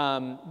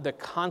the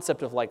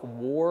concept of like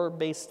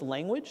war-based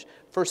language,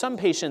 for some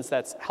patients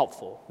that's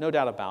helpful, no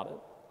doubt about it.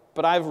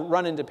 But I've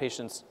run into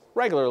patients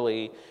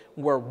regularly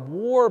where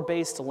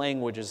war-based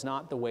language is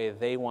not the way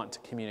they want to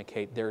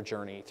communicate their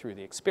journey through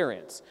the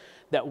experience.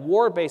 That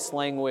war-based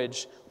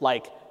language,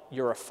 like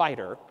you're a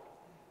fighter,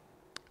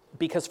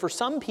 because for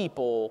some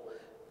people,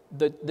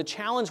 the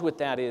challenge with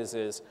that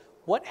is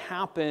what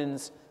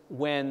happens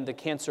when the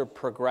cancer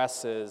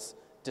progresses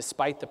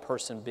despite the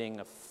person being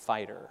a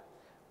fighter?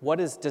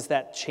 Does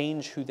that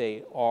change who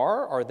they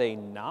are? Are they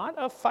not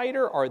a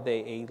fighter? Are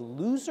they a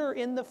loser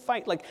in the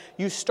fight? Like,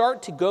 you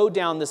start to go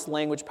down this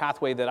language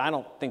pathway that I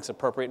don't think is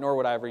appropriate, nor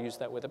would I ever use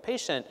that with a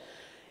patient.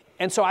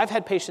 And so I've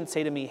had patients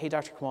say to me, hey,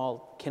 Dr.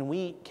 Kamal, can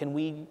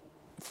we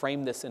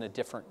frame this in a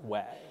different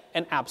way?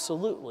 And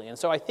absolutely. And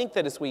so I think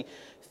that as we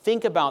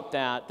think about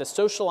that, the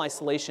social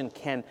isolation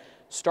can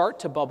start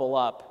to bubble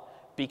up,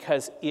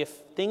 because if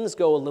things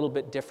go a little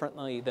bit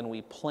differently than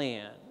we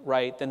plan,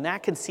 right, then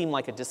that can seem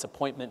like a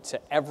disappointment to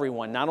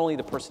everyone, not only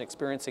the person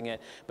experiencing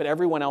it, but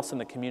everyone else in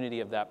the community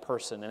of that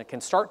person. And it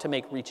can start to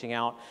make reaching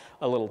out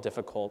a little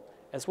difficult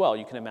as well.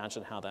 You can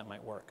imagine how that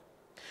might work.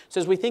 So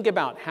as we think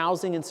about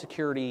housing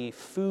insecurity,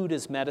 food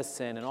as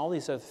medicine, and all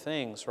these other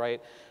things,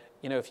 right,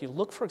 if you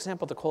look, for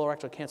example, the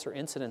colorectal cancer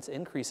incidence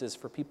increases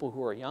for people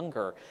who are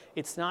younger,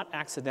 it's not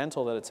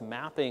accidental that it's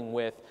mapping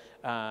with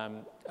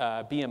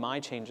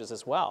BMI changes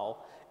as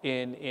well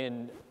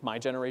in my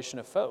generation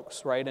of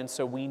folks, right? And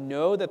so we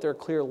know that there are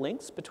clear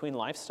links between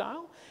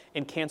lifestyle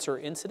and cancer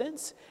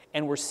incidence,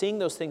 and we're seeing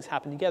those things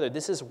happen together.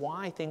 This is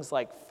why things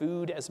like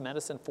food as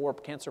medicine for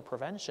cancer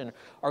prevention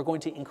are going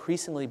to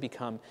increasingly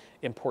become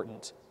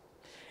important.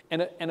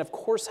 And of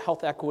course,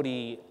 health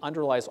equity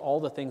underlies all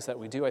the things that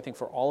we do. I think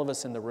for all of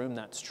us in the room,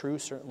 that's true.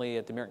 Certainly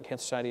at the American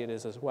Cancer Society, it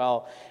is as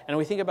well. And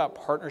we think about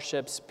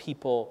partnerships,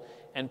 people,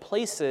 and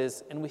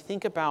places, and we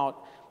think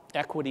about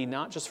equity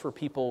not just for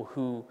people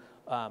who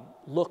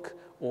look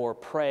or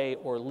pray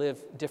or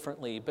live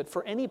differently, but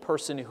for any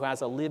person who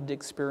has a lived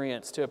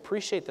experience, to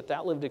appreciate that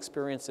that lived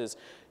experience is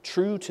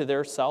true to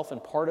their self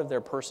and part of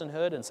their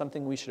personhood, and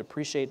something we should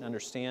appreciate and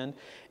understand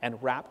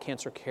and wrap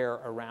cancer care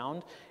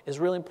around is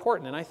really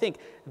important. And I think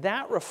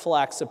that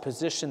reflects a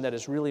position that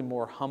is really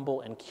more humble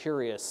and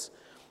curious,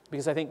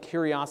 because I think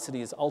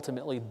curiosity is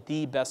ultimately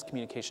the best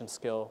communication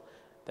skill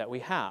that we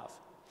have.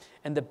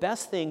 And the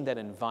best thing that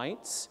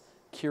invites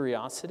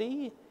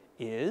curiosity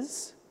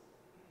is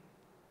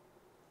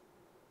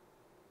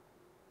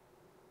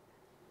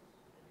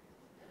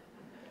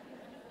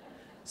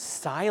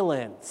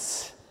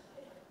silence.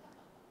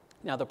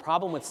 Now, the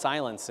problem with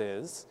silence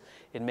is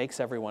it makes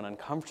everyone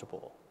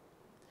uncomfortable,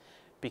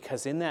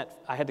 because in that,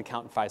 I had to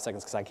count in 5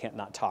 seconds because I can't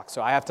not talk.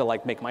 So I have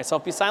to make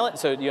myself be silent,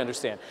 so you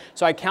understand.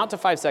 So I count to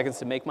 5 seconds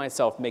to make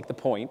the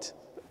point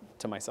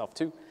to myself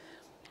too,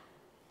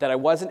 that I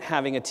wasn't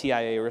having a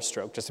TIA or a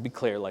stroke, just to be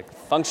clear.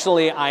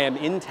 Functionally, I am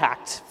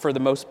intact for the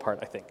most part,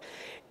 I think.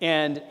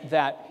 And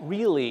that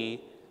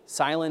really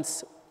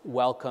silence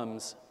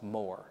welcomes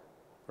more.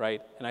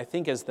 Right? And I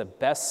think as the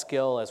best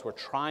skill, as we're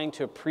trying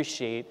to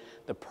appreciate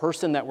the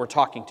person that we're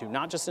talking to,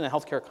 not just in a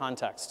healthcare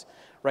context,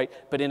 right,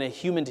 but in a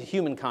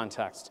human-to-human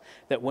context,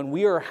 that when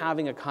we are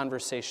having a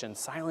conversation,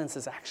 silence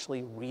is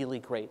actually really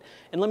great.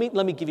 And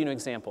let me give you an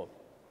example.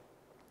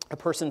 A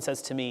person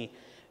says to me,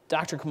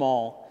 Dr.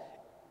 Kamal,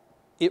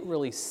 it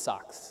really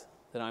sucks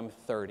that I'm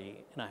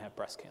 30 and I have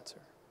breast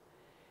cancer.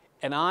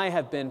 And I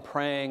have been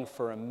praying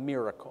for a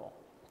miracle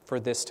for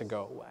this to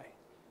go away.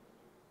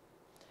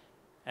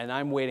 And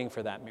I'm waiting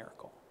for that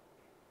miracle.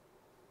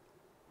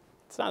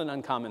 It's not an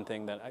uncommon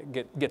thing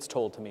that gets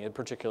told to me,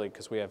 particularly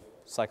because we have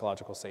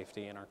psychological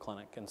safety in our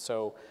clinic. And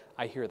so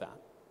I hear that.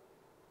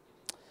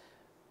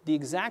 The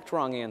exact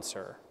wrong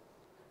answer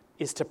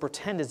is to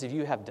pretend as if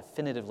you have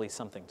definitively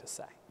something to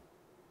say.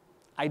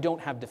 I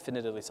don't have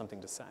definitively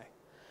something to say.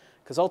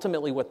 Because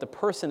ultimately what the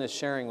person is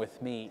sharing with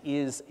me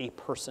is a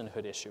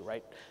personhood issue,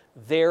 right?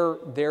 Their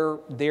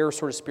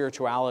sort of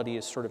spirituality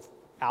is sort of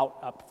out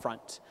up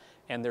front.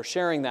 And they're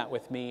sharing that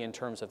with me in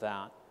terms of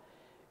that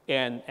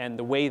and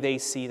the way they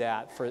see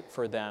that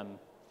for them.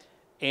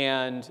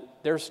 And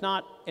there's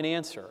not an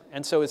answer.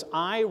 And so as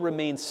I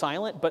remain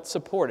silent but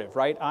supportive,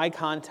 right? Eye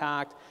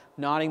contact,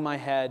 nodding my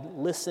head,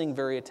 listening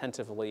very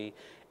attentively.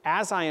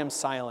 As I am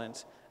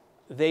silent,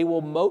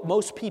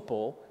 most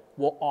people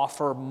will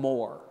offer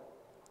more,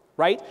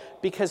 right?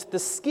 Because the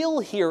skill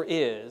here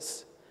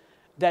is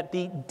that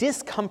the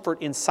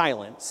discomfort in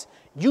silence,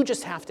 you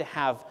just have to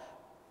have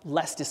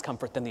less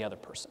discomfort than the other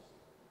person.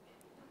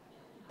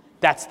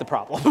 That's the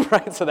problem,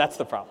 right? So that's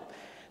the problem.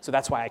 So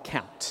that's why I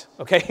count,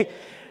 okay?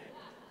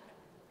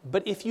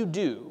 But if you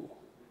do,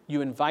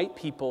 you invite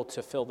people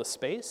to fill the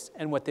space,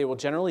 and what they will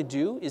generally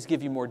do is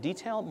give you more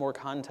detail, more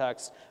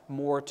context,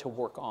 more to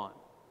work on.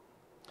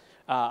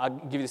 I'll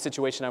give you the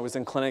situation. I was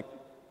in clinic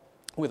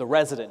with a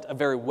resident, a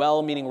very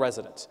well-meaning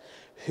resident,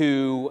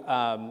 who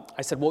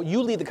I said, well,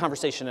 you lead the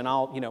conversation, and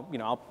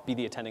I'll be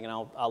the attending, and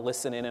I'll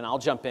listen in, and I'll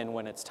jump in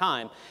when it's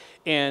time.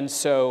 And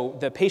so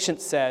the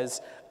patient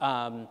says,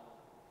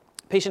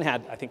 patient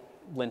had, I think,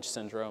 Lynch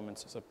syndrome, and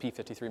it's a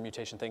p53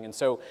 mutation thing. And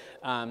so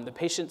the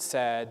patient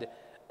said,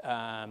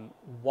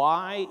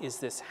 why is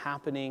this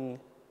happening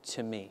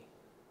to me?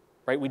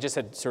 Right? We just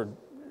had sort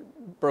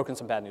of broken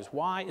some bad news.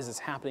 Why is this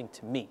happening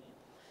to me?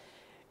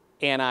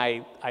 And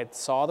I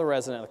saw the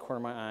resident at the corner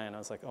of my eye, and I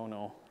was like, oh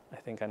no, I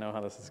think I know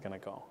how this is going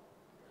to go.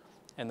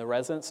 And the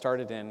resident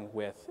started in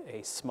with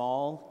a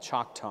small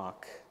chalk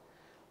talk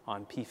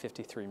on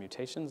p53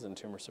 mutations and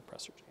tumor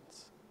suppressor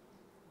genes.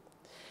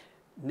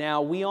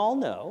 Now, we all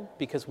know,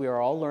 because we are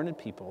all learned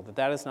people, that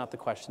that is not the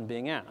question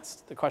being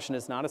asked. The question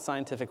is not a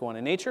scientific one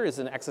in nature, it's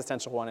an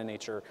existential one in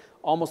nature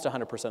almost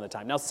 100% of the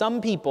time. Now, some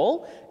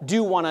people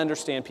do want to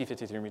understand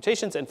p53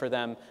 mutations, and for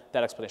them,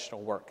 that explanation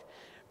will work.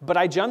 But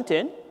I jumped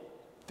in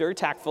very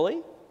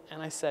tactfully,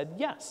 and I said,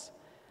 yes,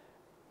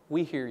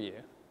 we hear you,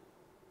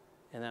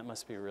 and that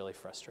must be really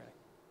frustrating.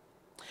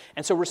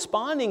 And so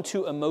responding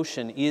to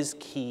emotion is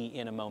key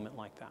in a moment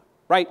like that.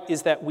 Right,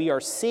 is that we are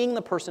seeing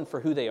the person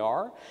for who they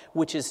are,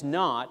 which is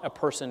not a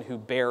person who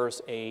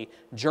bears a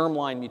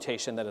germline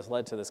mutation that has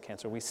led to this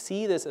cancer. We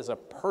see this as a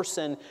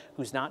person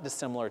who's not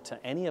dissimilar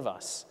to any of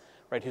us,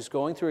 right, who's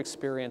going through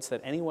experience that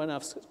anyone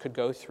else could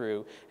go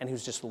through and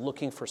who's just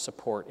looking for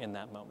support in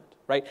that moment,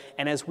 right?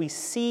 And as we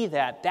see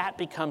that, that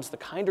becomes the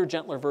kinder,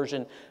 gentler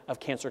version of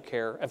cancer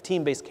care, of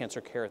team-based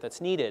cancer care that's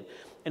needed.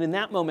 And in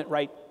that moment,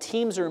 right,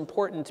 teams are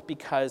important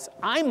because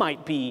I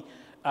might be,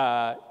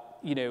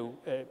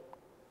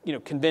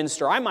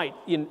 convinced, or I might,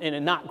 in a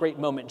not great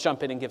moment,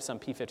 jump in and give some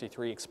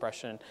p53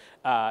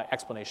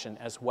 explanation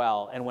as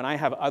well. And when I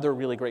have other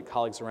really great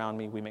colleagues around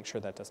me, we make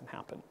sure that doesn't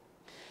happen.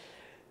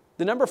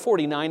 The number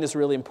 49 is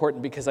really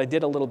important because I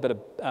did a little bit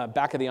of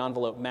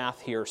back-of-the-envelope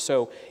math here.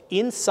 So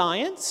in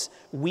science,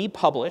 we,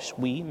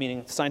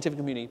 meaning the scientific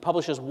community,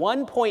 publishes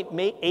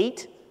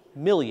 1.8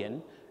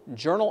 million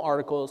journal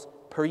articles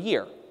per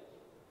year.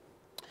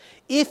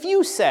 If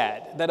you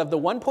said that of the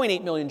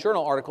 1.8 million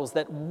journal articles,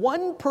 that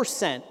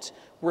 1%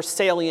 were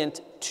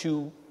salient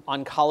to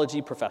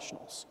oncology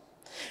professionals,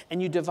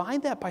 and you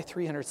divide that by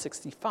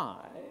 365,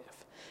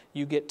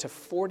 you get to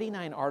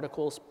 49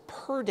 articles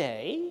per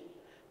day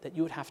that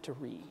you would have to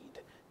read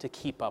to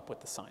keep up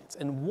with the science.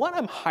 And what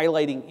I'm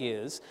highlighting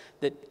is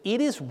that it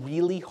is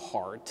really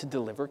hard to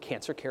deliver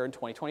cancer care in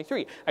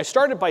 2023. I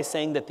started by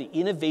saying that the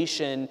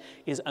innovation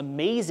is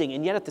amazing,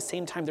 and yet at the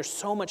same time, there's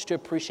so much to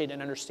appreciate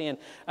and understand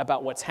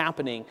about what's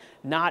happening,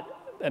 not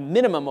a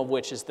minimum of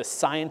which is the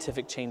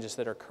scientific changes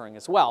that are occurring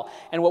as well.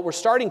 And what we're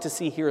starting to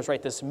see here is,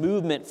 right, this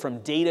movement from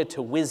data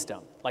to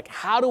wisdom. Like,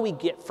 how do we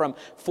get from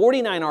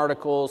 49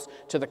 articles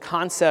to the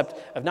concept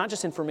of not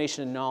just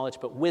information and knowledge,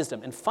 but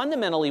wisdom? And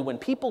fundamentally, when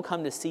people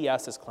come to see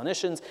us as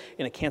clinicians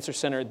in a cancer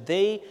center,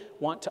 they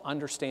want to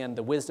understand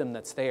the wisdom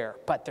that's there.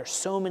 But there's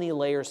so many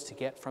layers to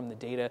get from the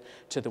data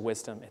to the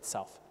wisdom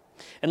itself.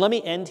 And let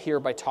me end here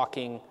by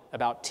talking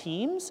about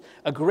teams.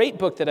 A great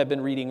book that I've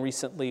been reading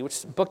recently, which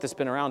is a book that's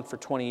been around for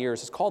 20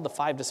 years, is called The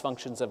 5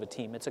 Dysfunctions of a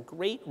Team. It's a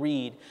great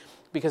read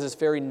because it's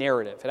very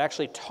narrative. It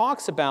actually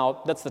talks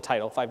about, that's the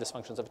title, 5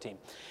 Dysfunctions of a Team.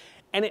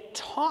 And it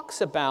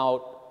talks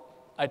about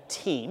a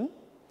team,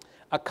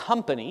 a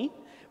company,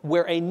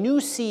 where a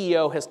new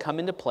CEO has come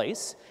into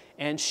place,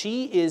 and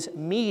she is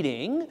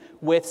meeting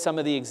with some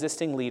of the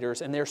existing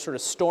leaders, and they're sort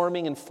of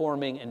storming and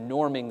forming and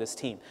norming this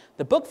team.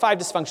 The book 5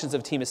 Dysfunctions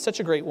of a Team is such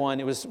a great one.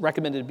 It was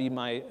recommended to be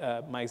my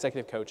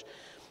executive coach.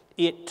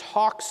 It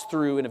talks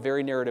through, in a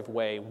very narrative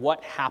way,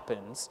 what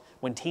happens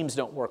when teams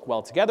don't work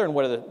well together and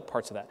what are the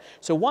parts of that.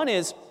 So one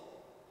is,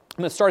 I'm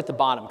going to start at the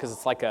bottom because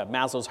it's like a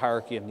Maslow's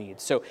hierarchy of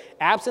needs. So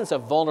absence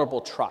of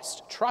vulnerable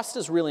trust. Trust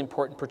is really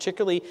important,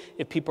 particularly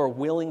if people are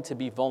willing to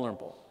be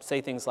vulnerable.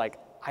 Say things like,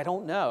 I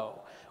don't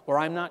know, or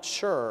I'm not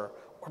sure,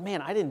 or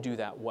man, I didn't do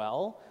that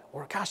well,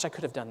 or gosh, I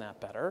could have done that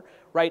better,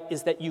 right?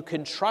 Is that you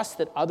can trust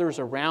that others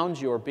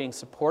around you are being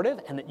supportive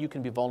and that you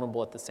can be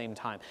vulnerable at the same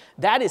time.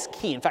 That is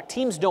key. In fact,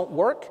 teams don't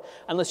work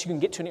unless you can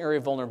get to an area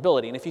of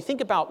vulnerability. And if you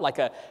think about like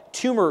a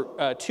tumor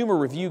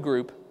review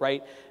group,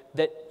 right,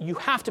 that you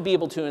have to be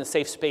able to in a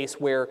safe space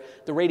where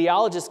the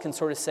radiologist can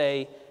sort of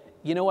say,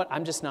 you know what,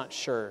 I'm just not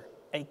sure.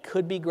 It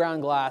could be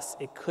ground glass,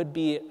 it could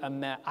be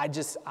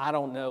I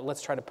don't know,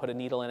 let's try to put a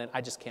needle in it,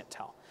 I just can't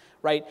tell.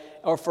 Right?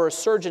 Or for a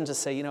surgeon to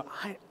say,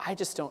 I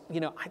just don't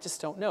know.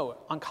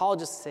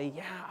 Oncologists say,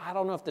 yeah, I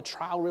don't know if the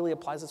trial really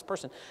applies to this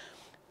person.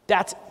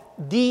 That's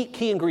the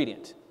key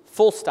ingredient,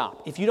 full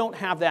stop. If you don't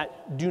have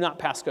that, do not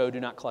pass go, do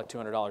not collect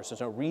 $200.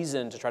 There's no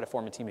reason to try to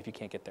form a team if you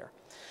can't get there.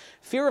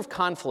 Fear of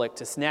conflict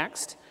is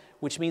next,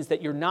 which means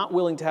that you're not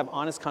willing to have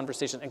honest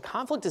conversation. And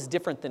conflict is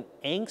different than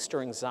angst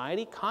or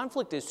anxiety.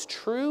 Conflict is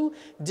true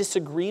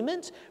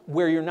disagreement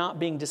where you're not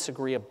being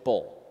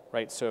disagreeable,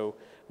 right? So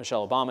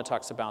Michelle Obama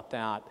talks about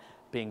that.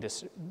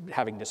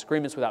 Having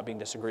disagreements without being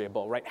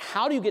disagreeable, right?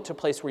 How do you get to a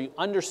place where you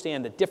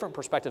understand that different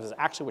perspectives is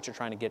actually what you're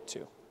trying to get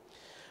to?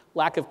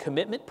 Lack of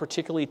commitment,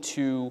 particularly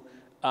to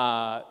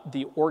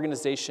the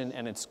organization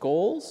and its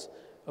goals,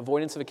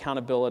 avoidance of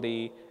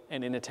accountability,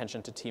 and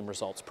inattention to team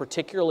results,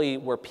 particularly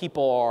where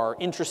people are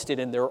interested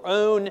in their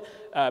own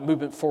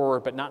movement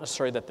forward, but not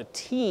necessarily that the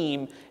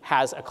team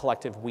has a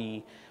collective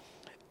we.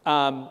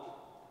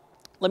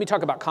 Let me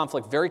talk about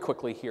conflict very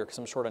quickly here because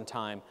I'm short on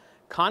time.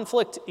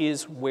 Conflict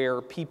is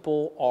where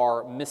people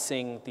are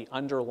missing the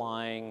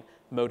underlying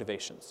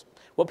motivations.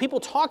 What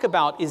people talk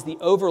about is the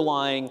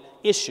overlying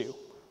issue,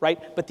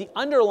 right? But the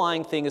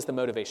underlying thing is the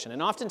motivation.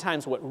 And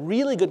oftentimes what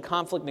really good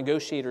conflict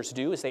negotiators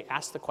do is they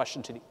ask the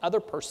question to the other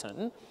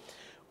person,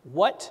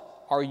 what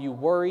are you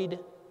worried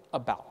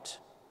about?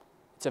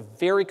 It's a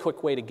very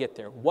quick way to get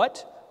there.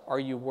 What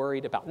are you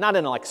worried about? Not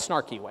in a like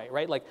snarky way,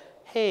 right? Like,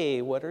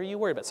 hey, what are you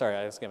worried about? Sorry,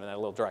 I was giving that a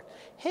little direct.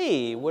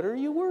 Hey, what are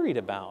you worried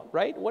about,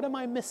 right? What am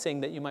I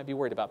missing that you might be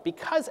worried about?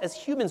 Because as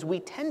humans, we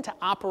tend to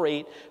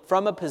operate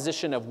from a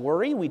position of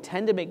worry. We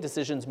tend to make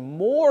decisions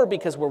more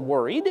because we're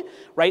worried,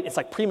 right? It's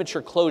like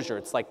premature closure.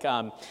 It's like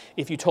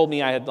if you told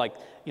me I had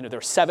there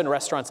are 7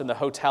 restaurants in the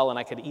hotel and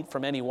I could eat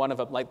from any one of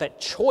them, like that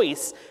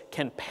choice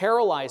can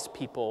paralyze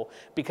people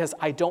because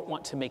I don't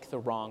want to make the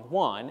wrong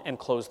one and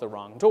close the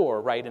wrong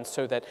door, right? And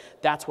so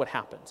that's what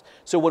happens.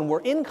 So when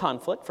we're in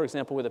conflict, for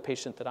example, with a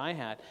patient that I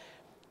had,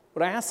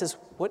 what I asked is,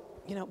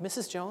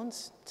 Mrs.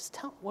 Jones, just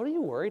what are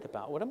you worried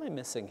about? What am I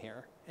missing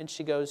here? And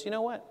she goes, you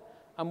know what?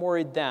 I'm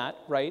worried that,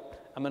 right,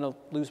 I'm going to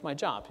lose my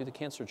job through the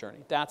cancer journey.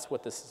 That's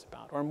what this is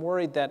about. Or I'm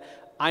worried that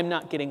I'm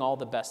not getting all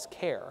the best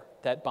care,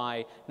 that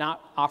by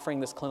not offering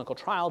this clinical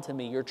trial to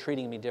me, you're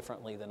treating me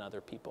differently than other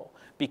people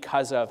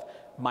because of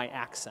my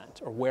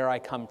accent or where I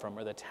come from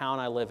or the town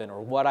I live in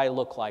or what I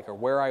look like or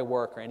where I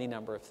work or any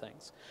number of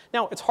things.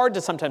 Now, it's hard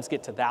to sometimes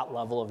get to that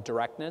level of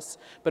directness,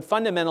 but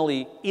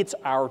fundamentally, it's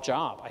our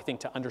job, I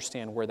think, to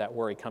understand where that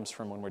worry comes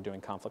from when we're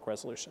doing conflict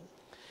resolution.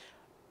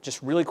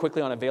 Just really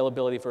quickly on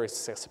availability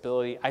versus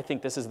accessibility, I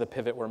think this is the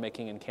pivot we're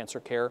making in cancer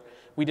care.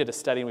 We did a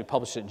study and we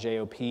published it at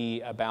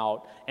JOP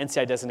about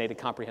NCI-designated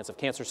comprehensive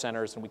cancer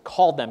centers, and we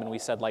called them and we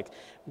said,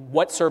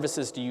 what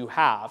services do you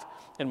have?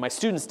 And my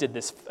students did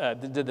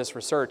this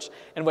research,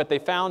 and what they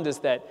found is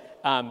that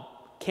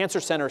cancer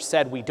centers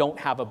said we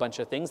don't have a bunch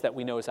of things that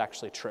we know is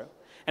actually true.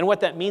 And what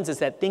that means is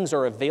that things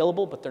are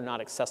available, but they're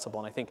not accessible.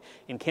 And I think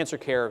in cancer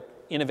care,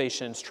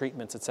 innovations,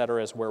 treatments, et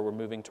cetera, is where we're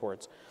moving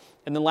towards.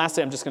 And then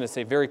lastly, I'm just going to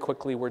say very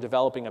quickly, we're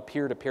developing a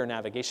peer-to-peer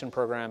navigation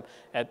program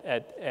at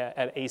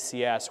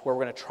ACS where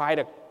we're going to try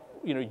to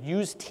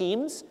use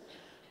teams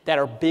that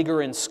are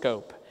bigger in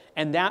scope.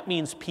 And that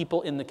means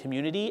people in the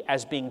community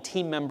as being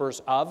team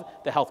members of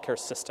the healthcare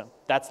system.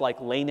 That's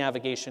like lay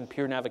navigation,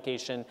 peer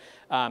navigation,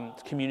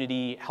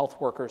 community health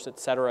workers,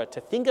 et cetera,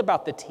 to think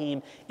about the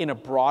team in a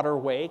broader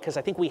way, because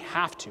I think we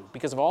have to.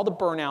 Because of all the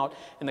burnout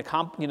and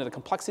the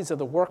complexities of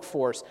the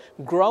workforce,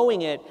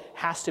 growing it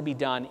has to be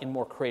done in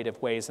more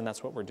creative ways, and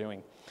that's what we're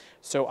doing.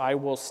 So I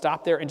will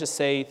stop there and just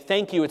say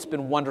thank you. It's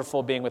been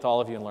wonderful being with all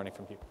of you and learning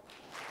from you.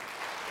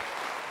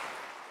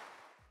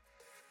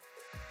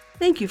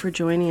 Thank you for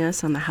joining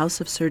us on the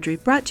House of Surgery,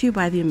 brought to you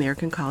by the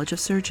American College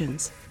of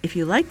Surgeons. If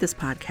you like this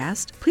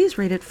podcast, please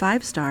rate it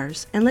 5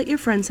 stars and let your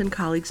friends and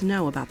colleagues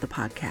know about the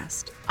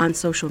podcast. On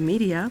social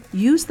media,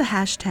 use the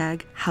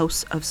hashtag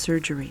House of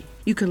Surgery.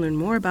 You can learn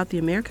more about the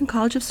American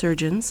College of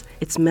Surgeons,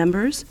 its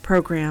members,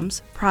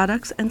 programs,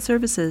 products, and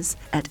services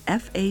at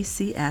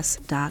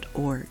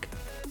facs.org.